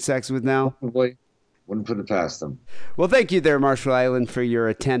he's having sex with now? Probably. Wouldn't put it past them. Well, thank you there, Marshall Island, for your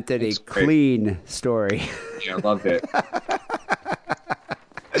attempt at a clean story. Yeah, I loved it.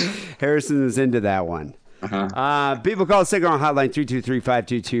 Harrison was into that one. People call Sick and Wrong hotline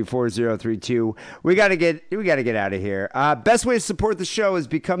 323-522-4032. We got to get out of here. Best way to support the show is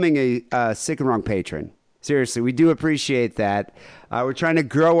becoming a Sick and Wrong patron. Seriously, we do appreciate that. We're trying to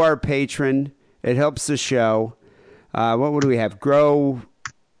grow our patron. It helps the show. What do we have? Grow.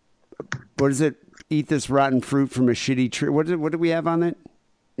 What is it? Eat this rotten fruit from a shitty tree. What do we have on it?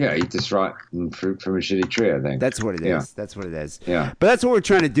 Yeah, eat this rotten fruit from a shitty tree, I think. That's what it is. That's what it is. Yeah. But that's what we're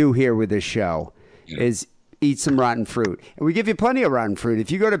trying to do here with this show is eat some rotten fruit. And we give you plenty of rotten fruit.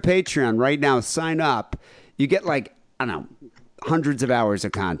 If you go to Patreon right now, sign up, you get like, I don't know, hundreds of hours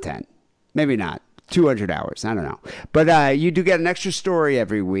of content. Maybe not. 200 hours. I don't know. But you do get an extra story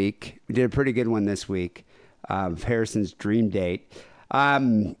every week. We did a pretty good one this week of Harrison's dream date.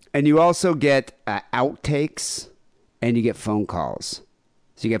 And you also get outtakes and you get phone calls.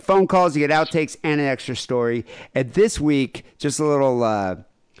 So you get phone calls, you get outtakes, and an extra story. And this week, just a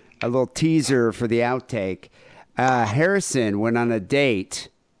little teaser for the outtake. Harrison went on a date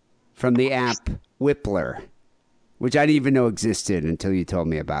from the app Whippler, which I didn't even know existed until you told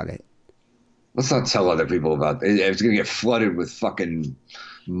me about it. Let's not tell other people about it. It's going to get flooded with fucking,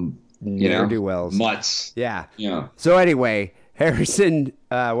 ne'er-do-wells. Mutts. Yeah. Yeah. So anyway, Harrison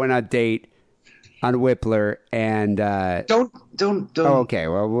went on a date on Whippler, and don't. Oh, okay.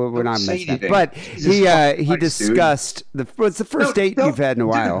 Well, we're not mentioning that. anything. But he discussed what's the first date don't- you've had in a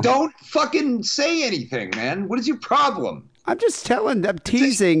while. Don't fucking say anything, man. What is your problem? I'm just I'm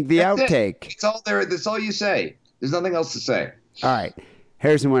teasing the That's it. outtake. It's all there. That's all you say. There's nothing else to say. All right.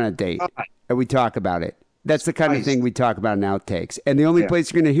 Harrison went on a date, and we talk about it. That's the kind of thing we talk about in outtakes. And the only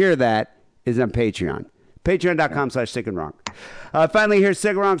place you're going to hear that is on Patreon. Patreon.com/sickandwrong. Finally, here's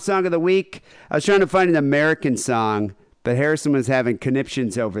Sick and Wrong Song of the Week. I was trying to find an American song, but Harrison was having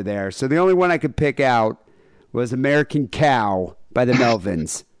conniptions over there. So the only one I could pick out was American Cow by the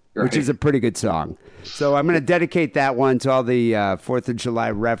Melvins, which is a pretty good song. So I'm going to dedicate that one to all the 4th of July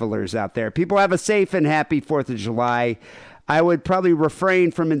revelers out there. People have a safe and happy 4th of July. I would probably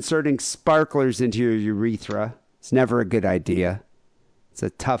refrain from inserting sparklers into your urethra. It's never a good idea. It's a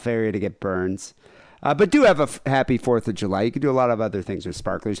tough area to get burns. But do have a happy 4th of July. You can do a lot of other things with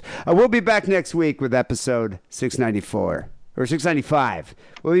sparklers. We'll be back next week with episode 694. Or 695.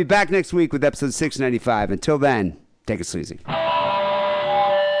 We'll be back next week with episode 695. Until then, take it sleazy.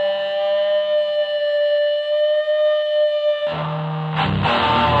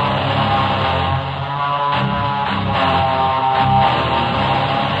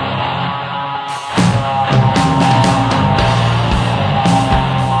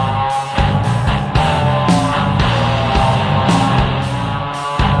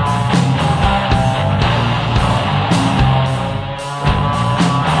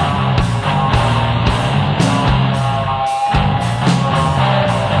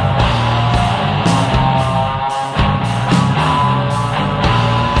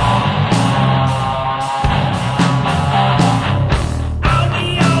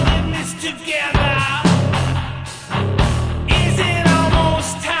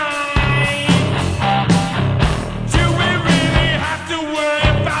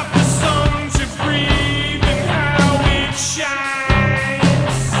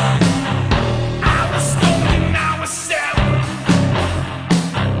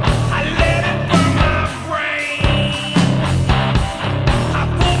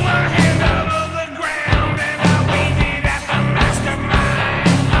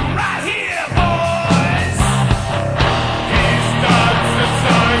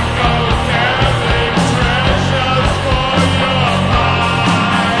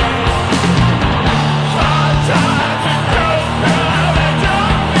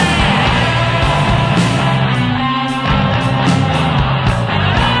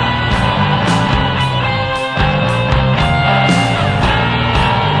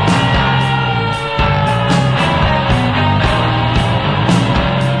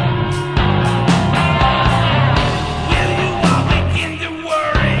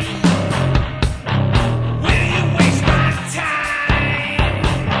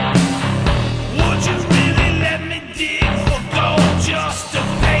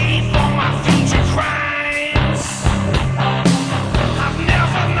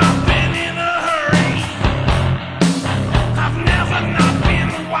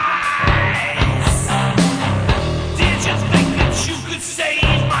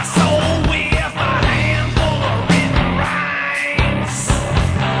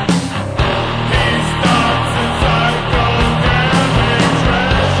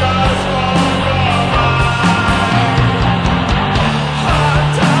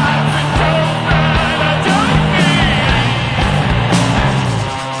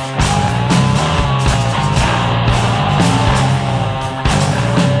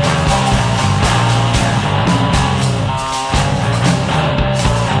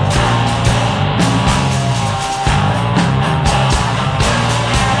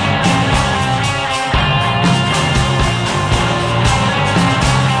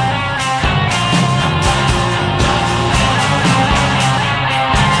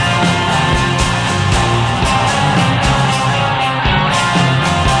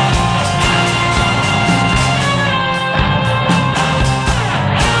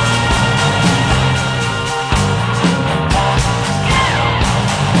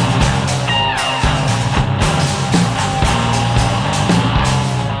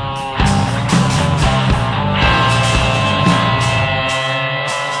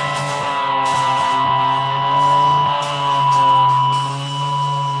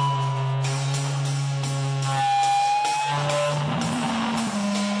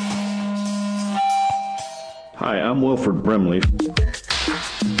 Hi, I'm Wilford Brimley.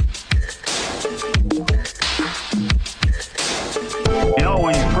 You know,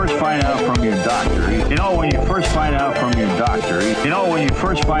 when you first find out from your doctor, you know, when you first find out from your doctor, you know, when you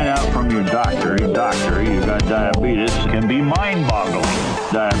first find out from your doctor, you got diabetes, it can be mind-boggling.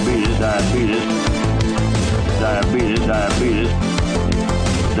 Diabetes, diabetes, diabetes, diabetes,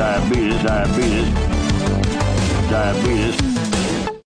 diabetes, diabetes, diabetes.